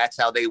saves, and that's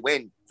how they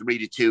win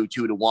 3-2,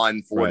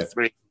 2-1,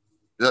 4-3,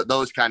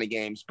 those kind of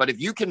games. But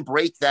if you can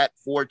break that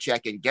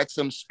forecheck and get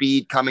some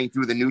speed coming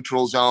through the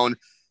neutral zone,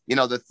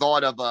 the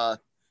thought of a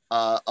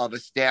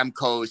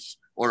Stamkos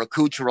or a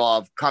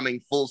Kucherov coming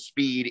full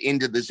speed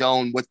into the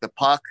zone with the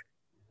puck,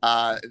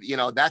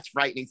 that's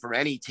frightening for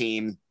any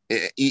team,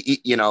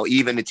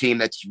 even a team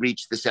that's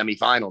reached the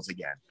semifinals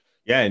again.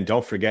 Yeah, and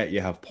don't forget you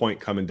have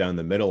Point coming down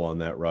the middle on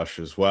that rush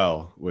as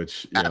well,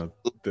 which the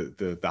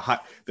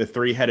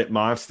three-headed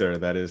monster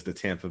that is the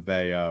Tampa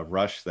Bay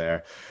rush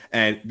there.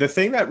 And the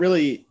thing that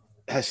really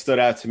has stood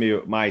out to me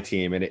with my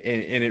team, and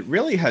it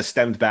really has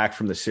stemmed back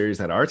from the series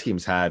that our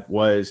teams had,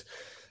 was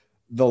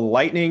the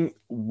Lightning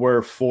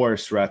were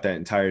forced throughout that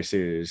entire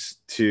series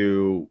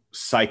to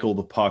cycle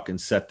the puck and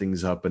set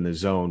things up in the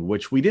zone,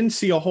 which we didn't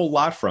see a whole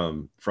lot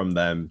from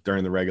them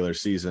during the regular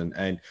season.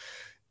 And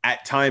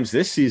at times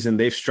this season,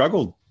 they've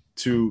struggled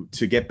to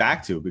get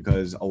back to,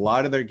 because a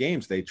lot of their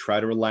games, they try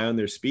to rely on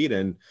their speed,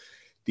 and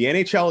the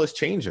NHL is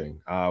changing.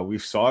 We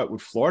saw it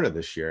with Florida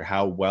this year,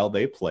 how well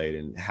they played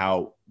and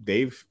how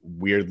they've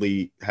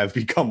weirdly have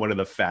become one of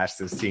the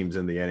fastest teams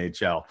in the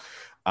NHL.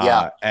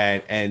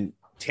 And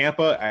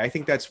Tampa, I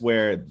think that's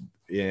where,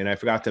 and I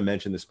forgot to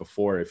mention this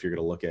before, if you're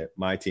going to look at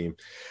my team,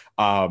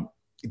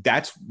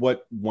 that's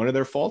what one of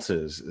their faults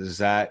is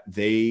that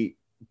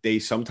they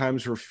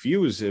sometimes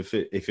refuse, if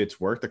it's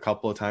worked a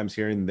couple of times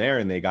here and there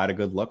and they got a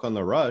good look on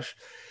the rush,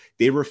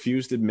 they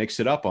refuse to mix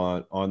it up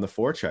on the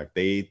forecheck.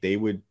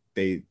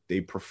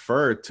 They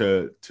prefer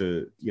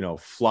to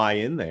fly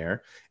in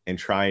there and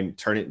try and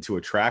turn it into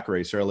a track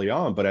race early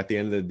on. But at the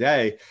end of the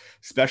day,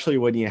 especially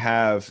when you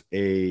have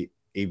a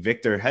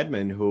Victor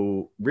Hedman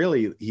who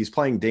really, he's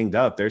playing dinged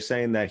up, they're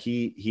saying that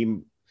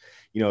he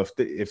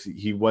if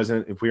we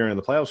were in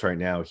the playoffs right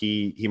now,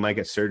 he might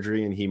get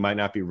surgery and he might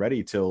not be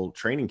ready till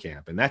training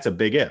camp, and that's a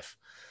big if.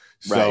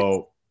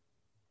 So,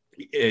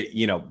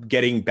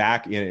 getting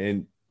back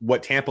and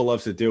what Tampa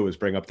loves to do is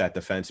bring up that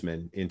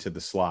defenseman into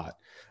the slot.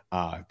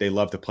 They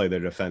love to play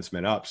their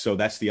defensemen up. So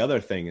that's the other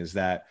thing, is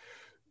that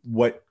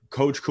what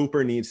Coach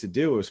Cooper needs to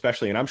do,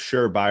 especially, and I'm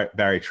sure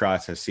Barry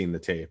Trotz has seen the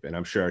tape, and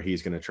I'm sure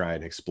he's going to try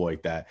and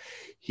exploit that.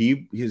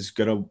 He is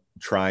going to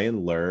try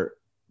and lure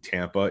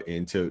Tampa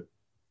into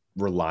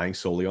relying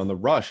solely on the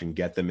rush and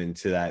get them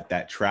into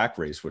that track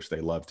race, which they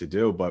love to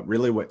do. But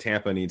really what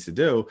Tampa needs to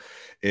do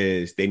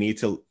is they need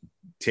to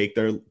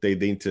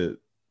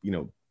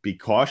be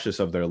cautious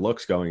of their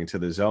looks going into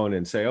the zone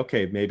and say,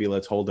 okay, maybe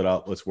let's hold it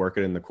up. Let's work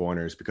it in the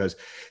corners, because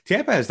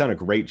Tampa has done a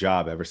great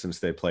job ever since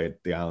they played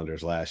the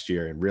Islanders last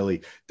year and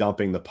really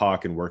dumping the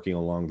puck and working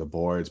along the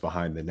boards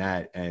behind the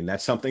net. And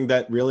that's something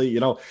that really,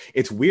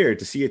 it's weird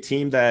to see a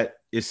team that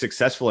is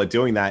successful at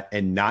doing that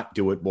and not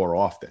do it more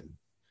often.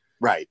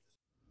 Right.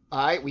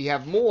 All right, we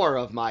have more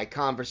of my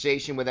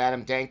conversation with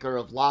Adam Danker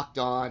of Locked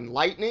On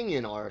Lightning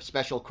in our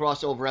special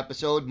crossover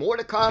episode. More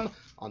to come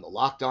on the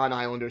Locked On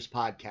Islanders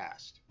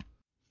podcast.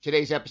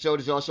 Today's episode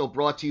is also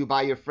brought to you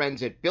by your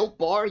friends at Built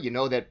Bar. You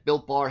know that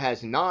Built Bar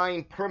has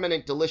 9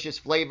 permanent delicious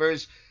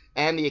flavors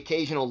and the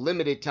occasional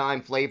limited time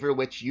flavor,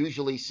 which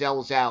usually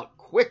sells out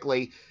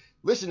quickly.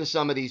 Listen to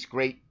some of these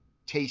great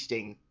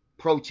tasting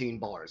protein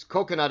bars: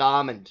 coconut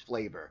almond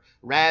flavor,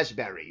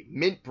 raspberry,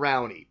 mint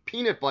brownie,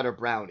 peanut butter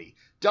brownie,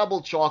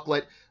 double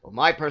chocolate, or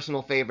my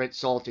personal favorite,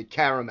 salted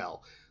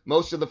caramel.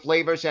 Most of the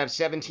flavors have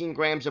 17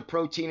 grams of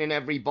protein in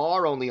every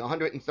bar, only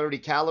 130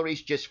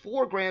 calories, just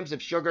 4 grams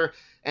of sugar,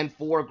 and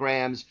 4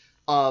 grams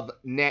of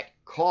net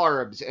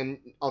carbs. And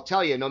I'll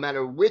tell you, no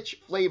matter which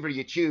flavor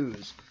you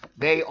choose,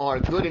 they are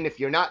good. And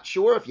if you're not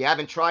sure, if you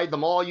haven't tried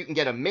them all, you can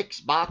get a mix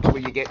box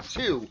where you get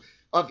 2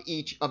 of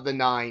each of the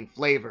 9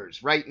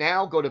 flavors. Right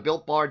now, go to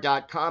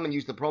BuiltBar.com and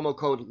use the promo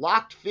code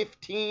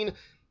LOCKED15.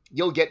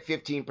 You'll get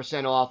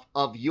 15% off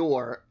of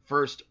your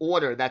first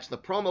order. That's the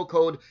promo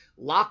code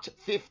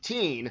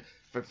LOCKED15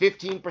 for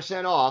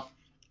 15% off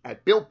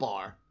at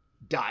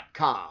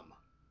BuiltBar.com.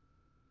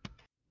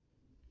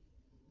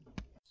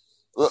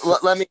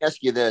 Let me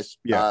ask you this.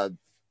 Yeah.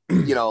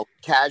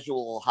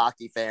 Casual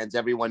hockey fans,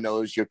 everyone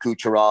knows your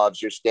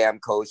Kucherovs, your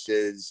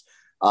Stamkoses,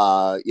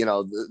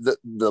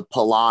 the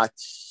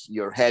Palots,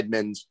 your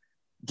Hedmans.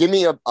 Give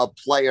me a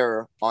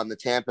player on the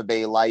Tampa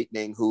Bay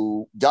Lightning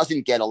who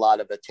doesn't get a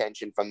lot of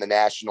attention from the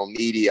national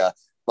media,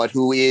 but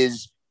who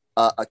is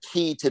a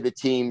key to the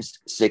team's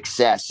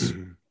success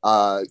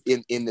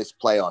in this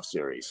playoff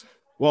series.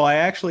 Well, I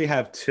actually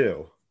have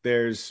 2.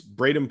 There's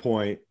Braden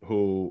Point,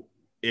 who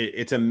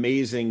it's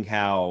amazing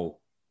how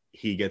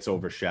he gets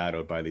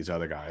overshadowed by these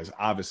other guys,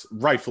 obviously,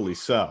 rightfully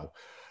so.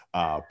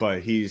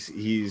 But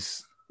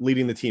he's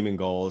leading the team in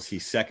goals.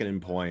 He's second in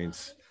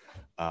points.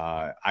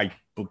 I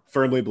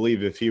firmly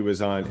believe if he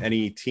was on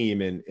any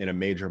team in a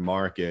major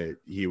market,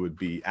 he would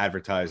be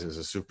advertised as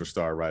a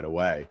superstar right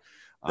away.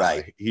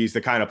 Right. He's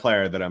the kind of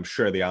player that I'm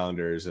sure the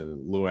Islanders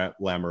and Lou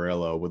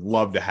Lamoriello would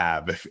love to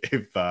have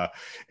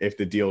if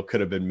the deal could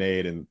have been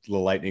made and the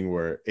Lightning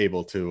were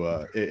able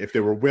to, if they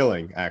were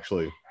willing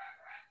actually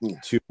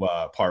to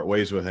part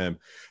ways with him.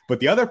 But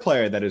the other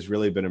player that has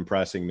really been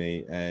impressing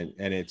me, and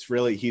it's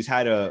really, he's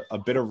had a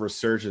bit of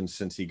resurgence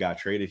since he got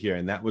traded here,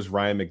 and that was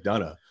Ryan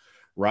McDonagh.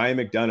 Ryan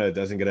McDonagh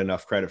doesn't get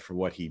enough credit for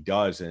what he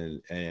does.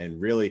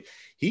 And really,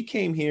 he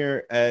came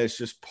here as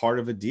just part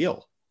of a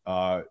deal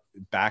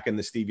back in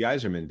the Steve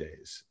Yzerman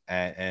days.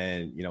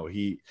 And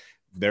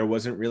there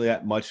wasn't really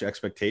that much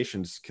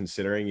expectations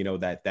considering,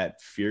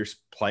 that fierce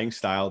playing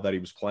style that he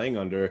was playing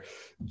under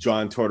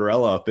John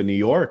Tortorella up in New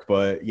York.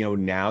 But,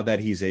 now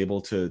that he's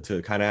able to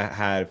kind of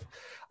have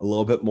a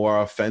little bit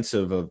more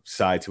offensive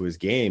side to his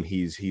game,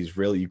 he's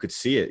really, you could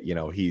see it,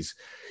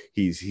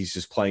 he's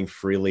just playing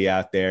freely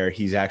out there.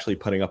 He's actually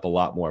putting up a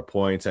lot more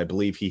points. I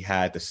believe he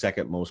had the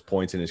second most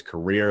points in his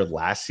career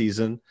last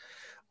season.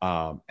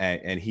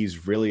 And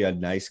he's really a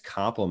nice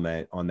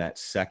compliment on that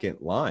second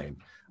line,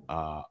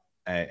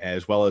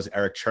 as well as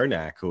Erik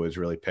Cernak, who has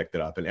really picked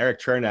it up. And Erik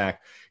Cernak,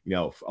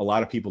 a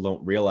lot of people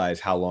don't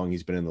realize how long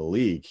he's been in the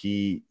league.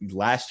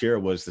 Last year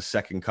was the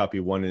second cup he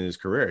won in his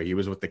career. He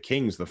was with the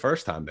Kings the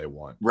first time they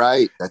won.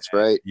 Right. That's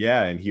right.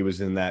 Yeah. And he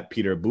was in that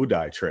Peter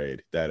Budaj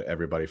trade that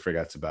everybody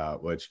forgets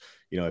about, which,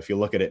 if you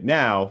look at it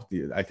now,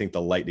 I think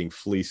the Lightning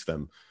fleeced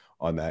them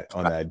on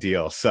that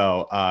deal.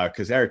 So,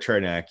 cause Erik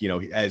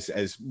Cernak,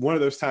 as one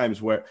of those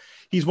times where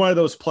he's one of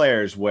those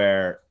players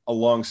where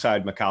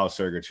alongside Mikhail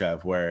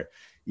Sergachev, where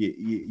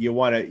you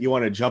want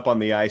to jump on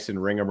the ice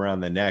and ring him around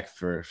the neck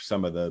for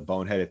some of the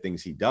boneheaded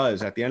things he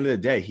does. At the end of the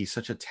day, he's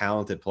such a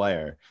talented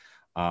player.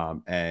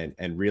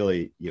 And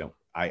really,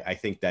 I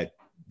think that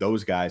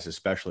those guys,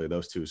 especially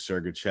those two,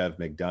 Sergachev,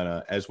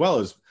 McDonagh, as well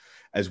as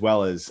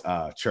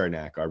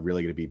Cernak, are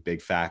really going to be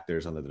big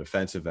factors on the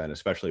defensive end,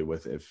 especially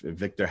if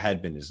Victor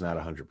Hedman is not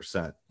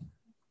 100%.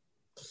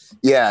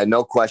 Yeah,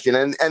 no question.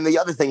 And the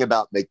other thing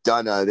about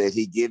McDonagh that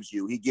he gives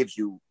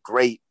you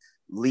great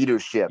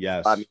leadership.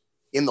 Yes.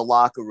 In the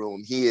locker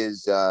room. He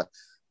is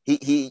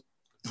he's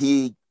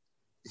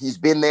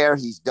been there,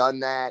 he's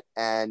done that,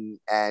 and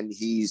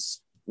he's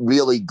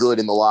really good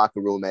in the locker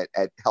room at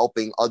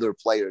helping other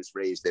players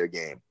raise their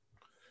game.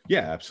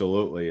 Yeah,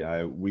 absolutely.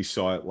 We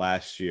saw it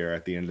last year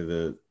at the end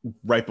of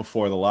right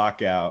before the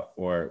lockout,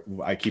 or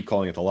I keep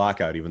calling it the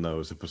lockout, even though it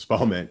was a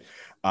postponement,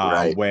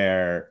 right,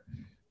 where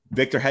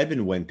Victor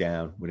Hedman went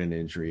down with an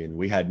injury, and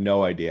we had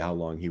no idea how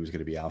long he was going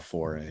to be out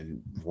for.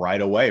 And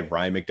right away,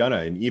 Ryan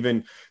McDonagh, and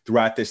even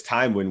throughout this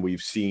time when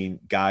we've seen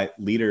two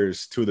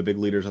of the big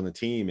leaders on the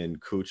team,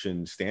 and Kuch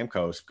and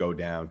Stamkos, go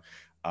down,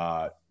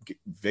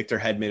 Victor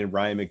Hedman and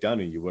Ryan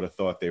McDonagh, you would have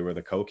thought they were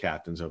the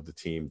co-captains of the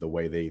team, the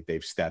way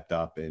they've stepped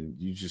up. And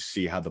you just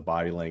see how the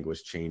body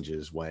language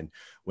changes when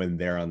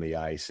they're on the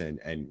ice,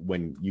 and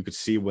when you could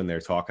see when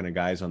they're talking to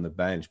guys on the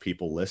bench,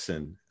 people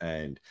listen.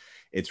 And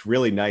it's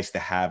really nice to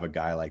have a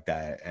guy like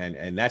that.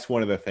 And that's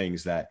one of the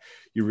things that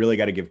you really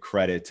got to give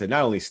credit to,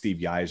 not only Steve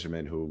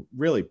Yzerman, who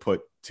really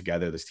put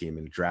together this team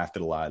and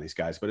drafted a lot of these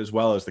guys, but as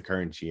well as the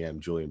current GM,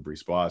 Julian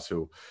Brisebois,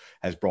 who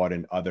has brought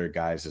in other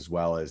guys as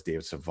well, as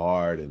David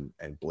Savard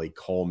and Blake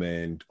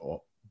Coleman,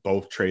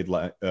 both trade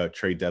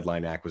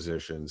deadline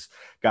acquisitions,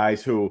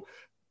 guys who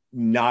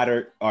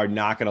are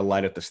not going to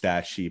light up the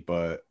stat sheet,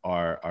 but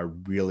are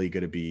really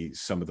going to be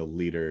some of the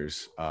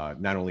leaders,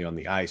 not only on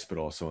the ice, but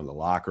also in the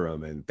locker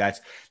room. And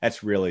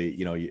that's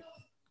really,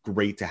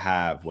 great to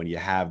have when you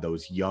have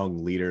those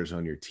young leaders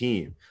on your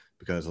team,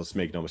 because let's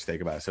make no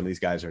mistake about it, some of these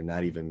guys are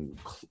not even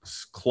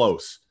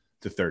close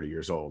to 30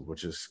 years old,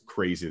 which is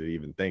crazy to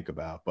even think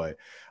about. But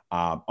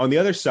on the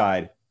other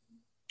side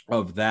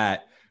of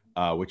that,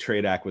 with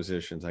trade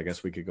acquisitions, I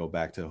guess we could go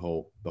back to the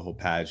whole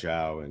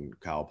Pageau and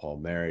Kyle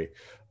Palmieri.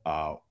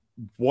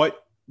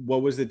 What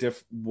was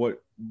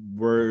what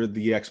were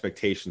the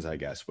expectations, I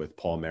guess, with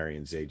Palmieri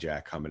and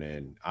Zajac coming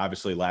in?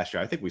 Obviously last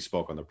year, I think we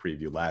spoke on the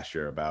preview last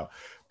year about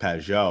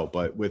Pageau,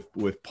 but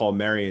with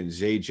Palmieri and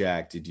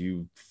Zajac, did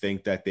you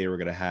think that they were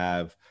going to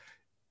have,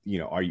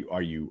 are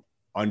you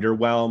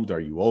underwhelmed? Are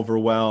you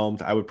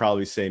overwhelmed? I would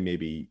probably say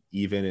maybe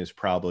even is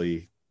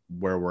probably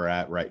where we're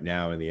at right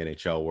now in the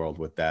NHL world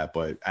with that.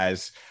 But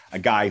as a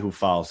guy who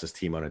follows this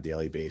team on a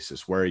daily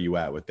basis, where are you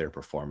at with their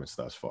performance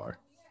thus far?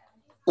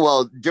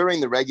 Well,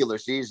 during the regular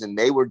season,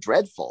 they were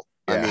dreadful.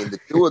 Yeah. I mean, the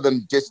two of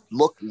them just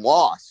looked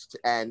lost,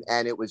 and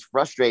it was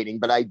frustrating.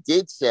 But I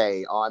did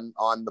say on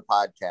the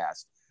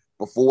podcast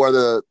before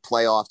the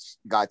playoffs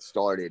got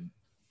started,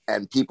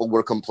 and people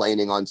were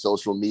complaining on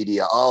social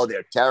media, oh,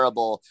 they're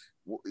terrible.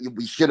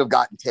 We should have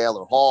gotten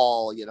Taylor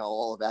Hall,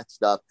 all of that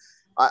stuff.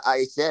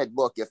 I said,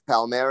 look, if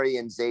Palmieri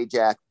and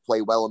Zajac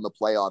play well in the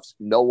playoffs,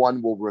 no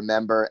one will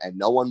remember and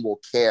no one will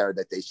care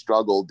that they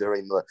struggled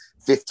during the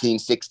 15,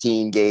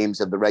 16 games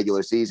of the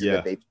regular season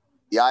that they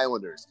the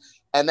Islanders.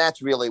 And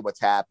that's really what's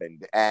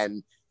happened.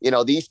 And,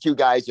 these two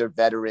guys are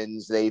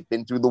veterans. They've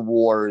been through the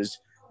wars,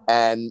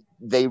 and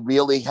they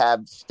really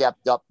have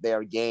stepped up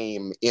their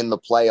game in the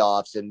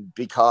playoffs and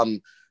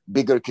become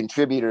bigger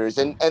contributors.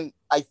 And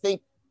I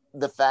think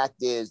the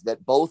fact is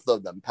that both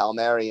of them,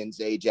 Palmieri and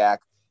Zajac,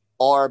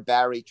 are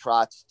Barry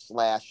Trotz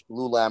 /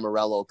 Lou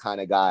Lamoriello kind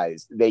of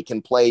guys. They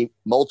can play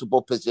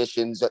multiple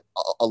positions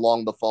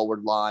along the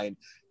forward line.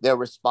 They're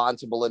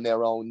responsible in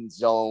their own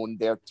zone.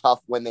 They're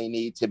tough when they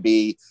need to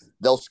be.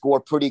 They'll score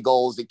pretty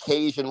goals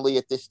occasionally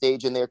at this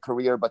stage in their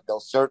career, but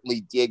they'll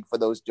certainly dig for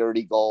those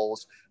dirty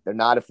goals. They're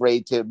not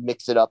afraid to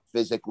mix it up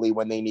physically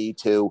when they need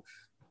to.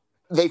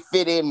 They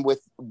fit in with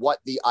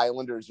what the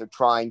Islanders are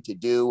trying to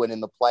do, and in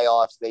the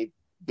playoffs, they've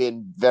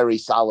been very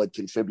solid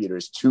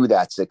contributors to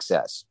that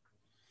success.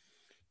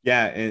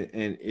 Yeah,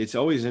 and it's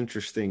always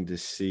interesting to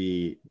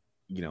see,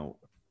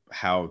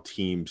 how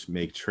teams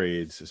make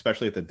trades,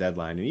 especially at the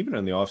deadline and even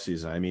in the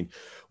offseason. I mean,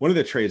 one of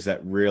the trades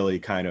that really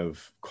kind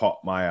of caught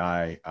my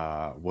eye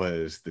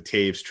was the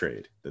Taves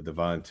trade, the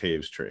Devon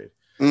Taves trade,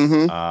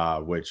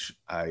 which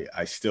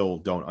I still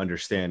don't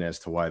understand as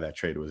to why that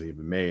trade was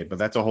even made. But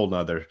that's a whole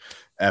nother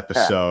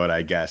episode,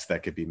 I guess,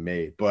 that could be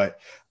made. But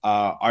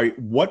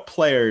what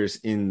players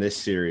in this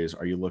series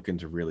are you looking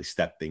to really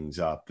step things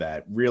up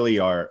that really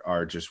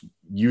are just,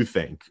 you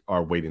think,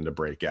 are waiting to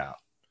break out?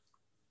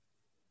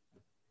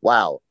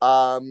 Wow.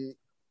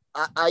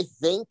 I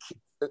think,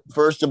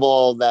 first of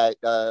all, that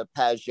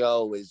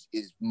Pageau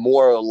is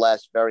more or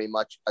less very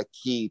much a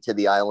key to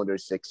the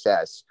Islanders'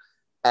 success.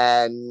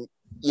 And,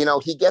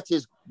 he gets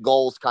his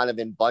goals kind of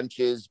in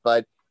bunches,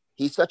 but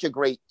he's such a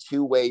great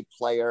two-way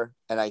player.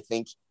 And I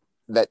think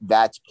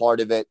that's part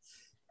of it.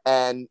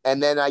 And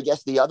then I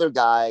guess the other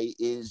guy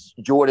is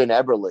Jordan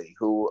Eberle,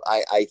 who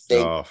I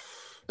think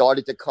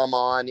started to come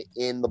on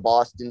in the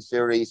Boston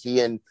series. He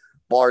and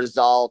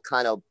Barzal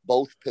kind of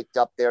both picked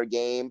up their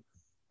game.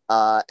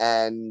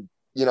 And,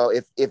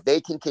 if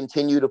they can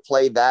continue to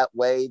play that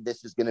way,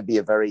 this is going to be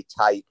a very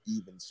tight,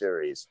 even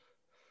series.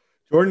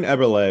 Jordan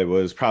Eberle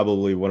was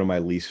probably one of my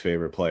least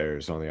favorite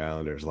players on the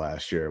Islanders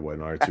last year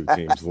when our two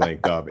teams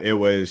linked up. It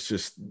was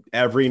just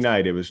every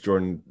night it was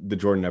the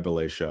Jordan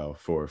Eberle show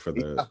for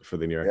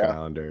the New York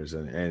Islanders,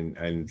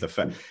 and the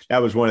fact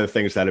that was one of the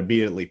things that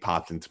immediately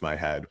popped into my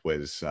head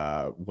was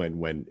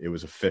when it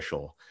was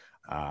official,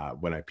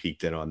 when I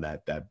peeked in on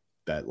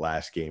that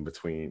last game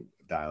between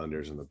the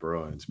Islanders and the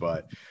Bruins.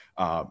 But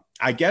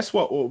I guess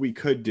what we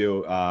could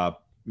do,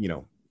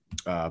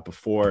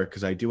 before,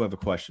 because I do have a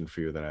question for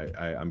you that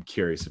I'm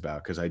curious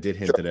about, because I did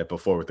hint at it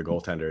before with the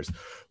goaltenders.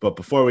 But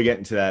before we get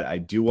into that, I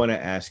do want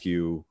to ask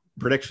you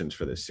predictions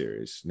for this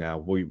series. Now,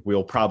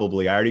 we'll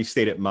probably, I already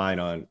stated mine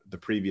on the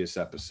previous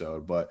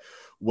episode, but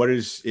what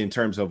is, in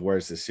terms of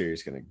where's the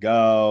series going to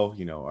go?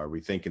 Are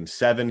we thinking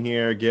 7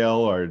 here, Gil,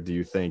 or do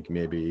you think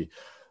maybe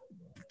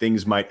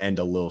things might end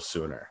a little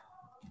sooner?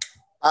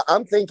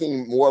 I'm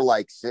thinking more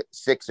like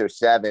 6 or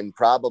 7,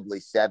 probably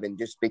 7,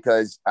 just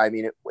because, I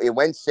mean, it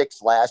went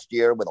 6 last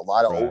year with a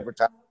lot of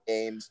overtime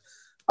games.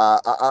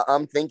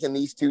 I'm thinking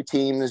these two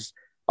teams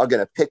are going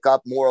to pick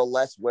up more or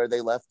less where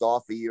they left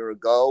off a year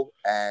ago.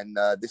 And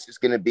this is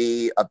going to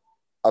be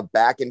a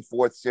back and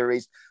forth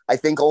series. I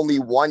think only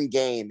one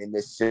game in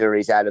this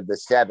series out of the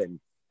 7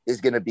 is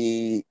going to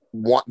be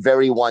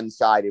very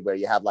one-sided, where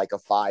you have like a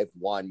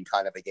 5-1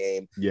 kind of a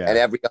game. Yeah. And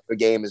every other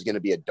game is going to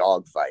be a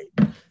dogfight.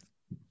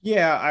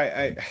 Yeah,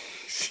 I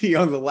see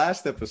on the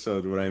last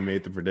episode when I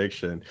made the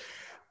prediction,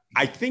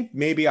 I think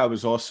maybe I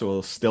was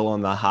also still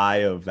on the high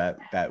of that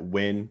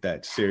win,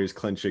 that series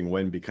clinching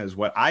win, because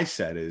what I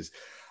said is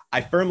I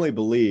firmly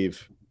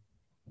believe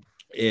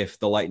if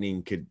the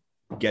Lightning could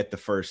get the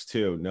first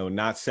 2,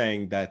 not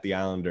saying that the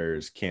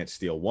Islanders can't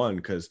steal 1,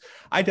 because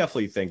I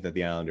definitely think that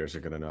the Islanders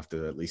are good enough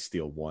to at least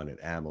steal 1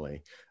 at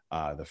Amalie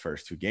the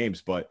first 2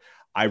 games. But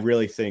I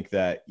really think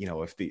that,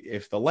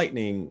 if the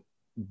Lightning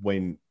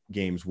win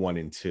games 1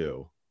 and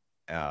 2,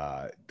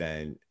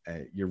 then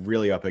you're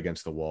really up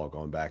against the wall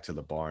going back to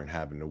the barn,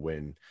 having to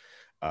win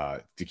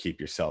to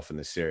keep yourself in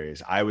the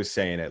series. I was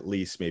saying at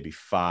least maybe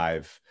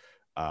 5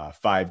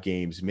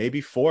 games,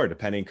 maybe 4,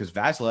 depending, because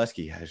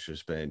Vasilevsky has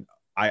just been,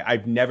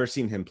 I've never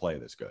seen him play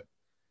this good.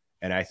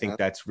 And I think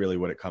that's really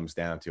what it comes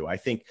down to. I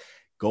think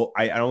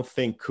I don't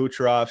think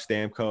Kucherov,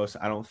 Stamkos,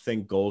 I don't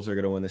think goals are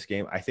going to win this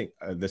game. I think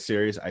the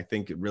series, I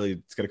think it's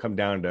going to come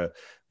down to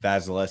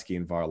Vasilevsky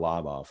and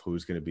Varlamov,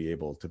 who's going to be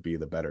able to be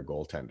the better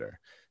goaltender.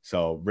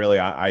 So really,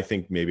 I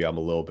think maybe I'm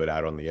a little bit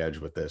out on the edge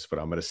with this, but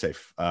I'm going to say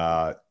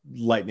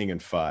Lightning in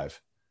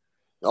 5.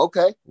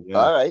 Okay. Yeah.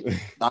 All right. I'm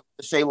going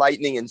to say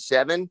Lightning in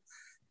 7,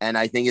 and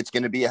I think it's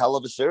going to be a hell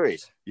of a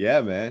series.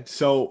 Yeah, man.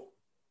 So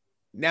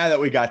now that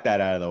we got that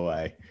out of the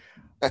way,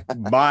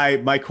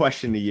 my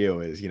question to you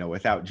is,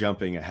 without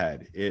jumping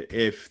ahead,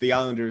 if the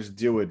Islanders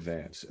do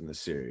advance in the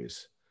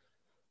series,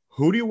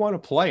 who do you want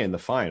to play in the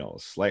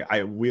finals? Like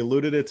we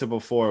alluded it to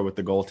before with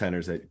the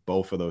goaltenders that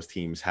both of those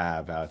teams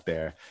have out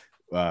there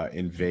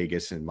in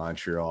Vegas and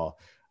Montreal.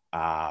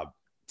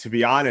 To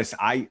be honest,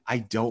 I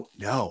don't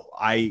know.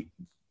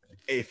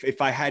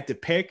 If I had to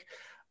pick,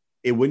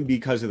 it wouldn't be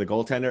because of the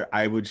goaltender.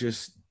 I would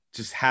just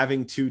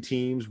having 2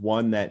 teams,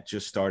 one that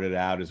just started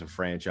out as a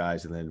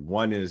franchise, and then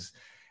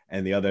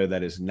and the other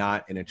that is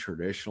not in a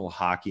traditional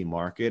hockey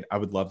market. I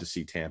would love to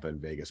see Tampa and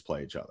Vegas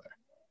play each other.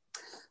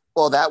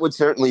 Well, that would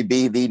certainly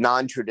be the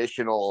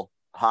non-traditional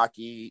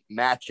hockey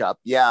matchup.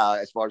 Yeah,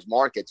 as far as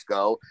markets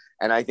go.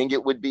 And I think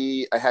it would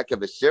be a heck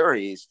of a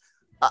series.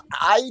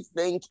 I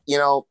think,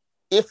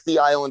 if the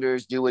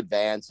Islanders do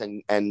advance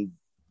and I'm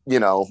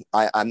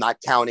not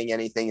counting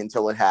anything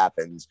until it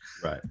happens.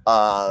 Right.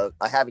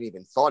 I haven't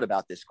even thought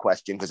about this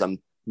question because I'm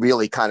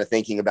really kind of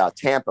thinking about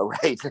Tampa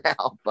right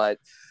now. But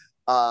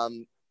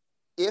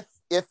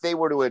if they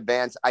were to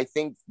advance, I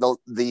think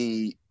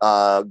the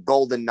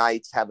Golden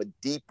Knights have a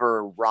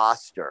deeper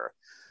roster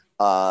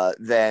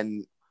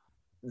than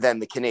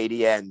the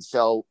Canadiens.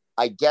 So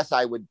I guess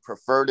I would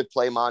prefer to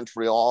play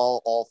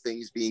Montreal, all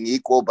things being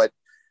equal. But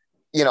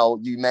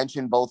you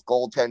mentioned both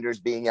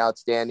goaltenders being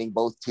outstanding,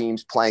 both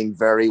teams playing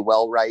very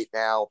well right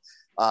now.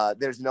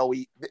 There's no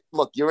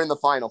look. You're in the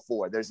Final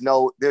Four. There's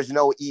no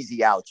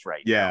easy outs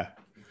right now.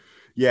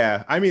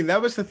 Yeah. I mean,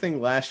 that was the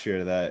thing last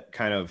year that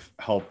kind of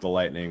helped the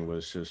Lightning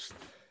was just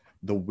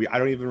I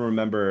don't even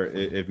remember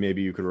if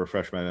maybe you could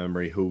refresh my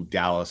memory who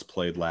Dallas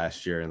played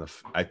last year.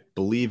 I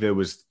believe it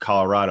was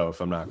Colorado,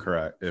 if I'm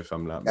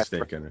not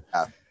mistaken.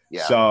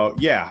 Yeah. So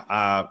yeah,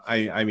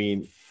 I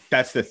mean,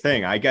 that's the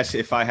thing. I guess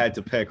if I had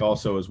to pick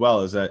also as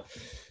well is that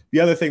the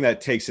other thing that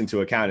takes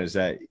into account is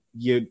that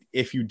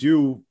if you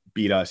do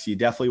beat us, you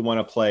definitely want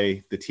to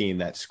play the team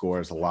that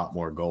scores a lot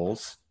more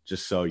goals,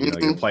 just so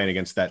you're playing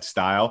against that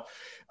style.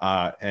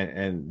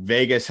 And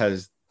Vegas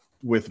has,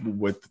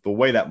 with the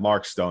way that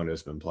Mark Stone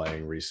has been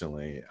playing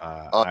recently,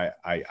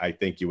 I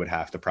think you would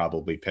have to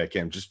probably pick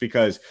him just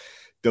because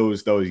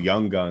those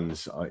young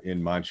guns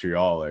in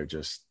Montreal are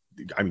just.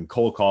 I mean,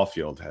 Cole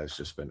Caulfield has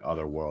just been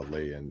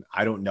otherworldly, and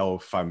I don't know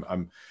if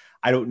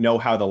I don't know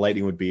how the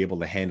Lightning would be able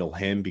to handle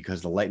him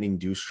because the Lightning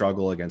do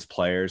struggle against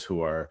players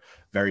who are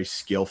very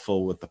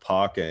skillful with the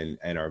puck and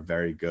are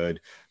very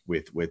good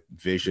with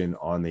vision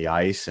on the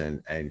ice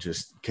and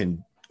just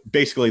can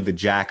basically the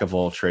jack of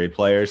all trade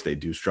players. They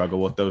do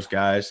struggle with those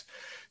guys.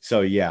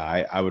 So yeah,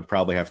 I would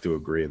probably have to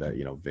agree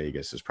that,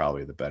 Vegas is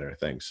probably the better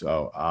thing.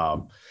 So,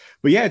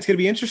 but yeah, it's going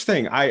to be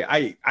interesting.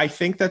 I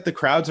think that the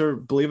crowds are,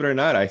 believe it or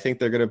not, I think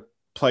they're going to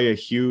play a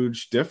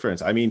huge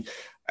difference. I mean,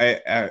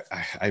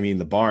 I mean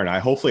the barn,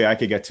 hopefully I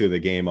could get to the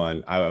game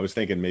I was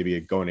thinking maybe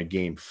going to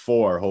game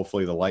 4.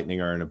 Hopefully the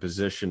Lightning are in a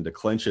position to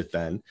clinch it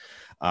then.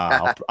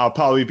 I'll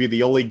probably be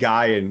the only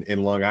guy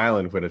in Long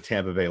Island with a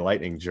Tampa Bay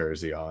Lightning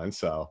jersey on.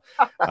 So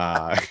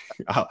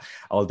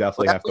I'll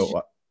definitely have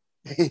to.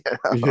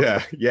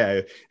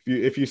 Yeah.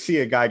 If you see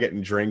a guy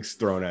getting drinks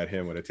thrown at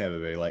him with a Tampa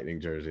Bay Lightning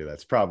jersey,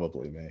 that's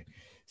probably me.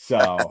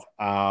 So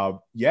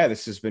yeah,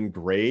 this has been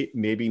great.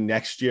 Maybe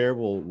next year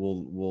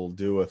we'll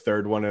do a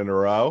third one in a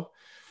row.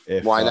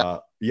 Why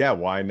not? Yeah,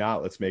 why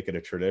not? Let's make it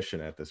a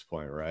tradition at this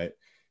point, right?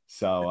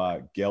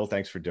 So Gil,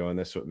 thanks for doing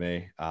this with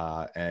me.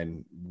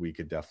 And we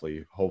could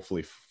definitely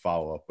hopefully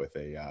follow up with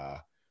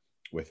a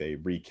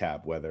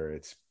recap, whether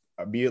it's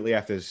immediately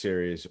after the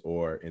series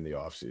or in the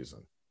off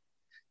season.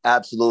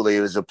 Absolutely.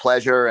 It was a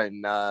pleasure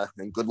and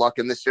good luck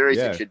in the series.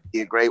 Yeah. It should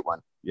be a great one.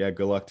 Yeah.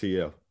 Good luck to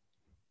you.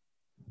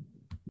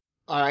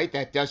 All right.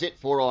 That does it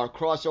for our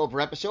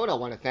crossover episode. I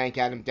want to thank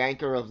Adam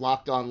Danker of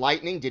Locked On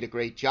Lightning. Did a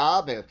great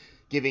job of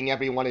giving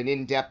everyone an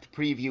in-depth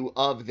preview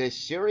of this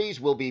series.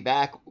 We'll be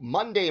back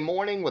Monday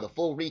morning with a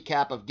full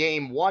recap of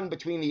Game 1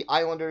 between the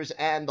Islanders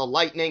and the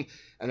Lightning.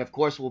 And of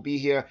course, we'll be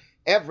here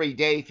every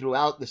day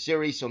throughout the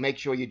series. So make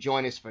sure you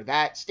join us for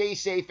that. Stay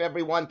safe,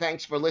 everyone.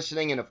 Thanks for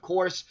listening. And of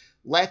course,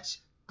 let's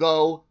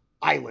go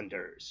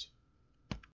Islanders.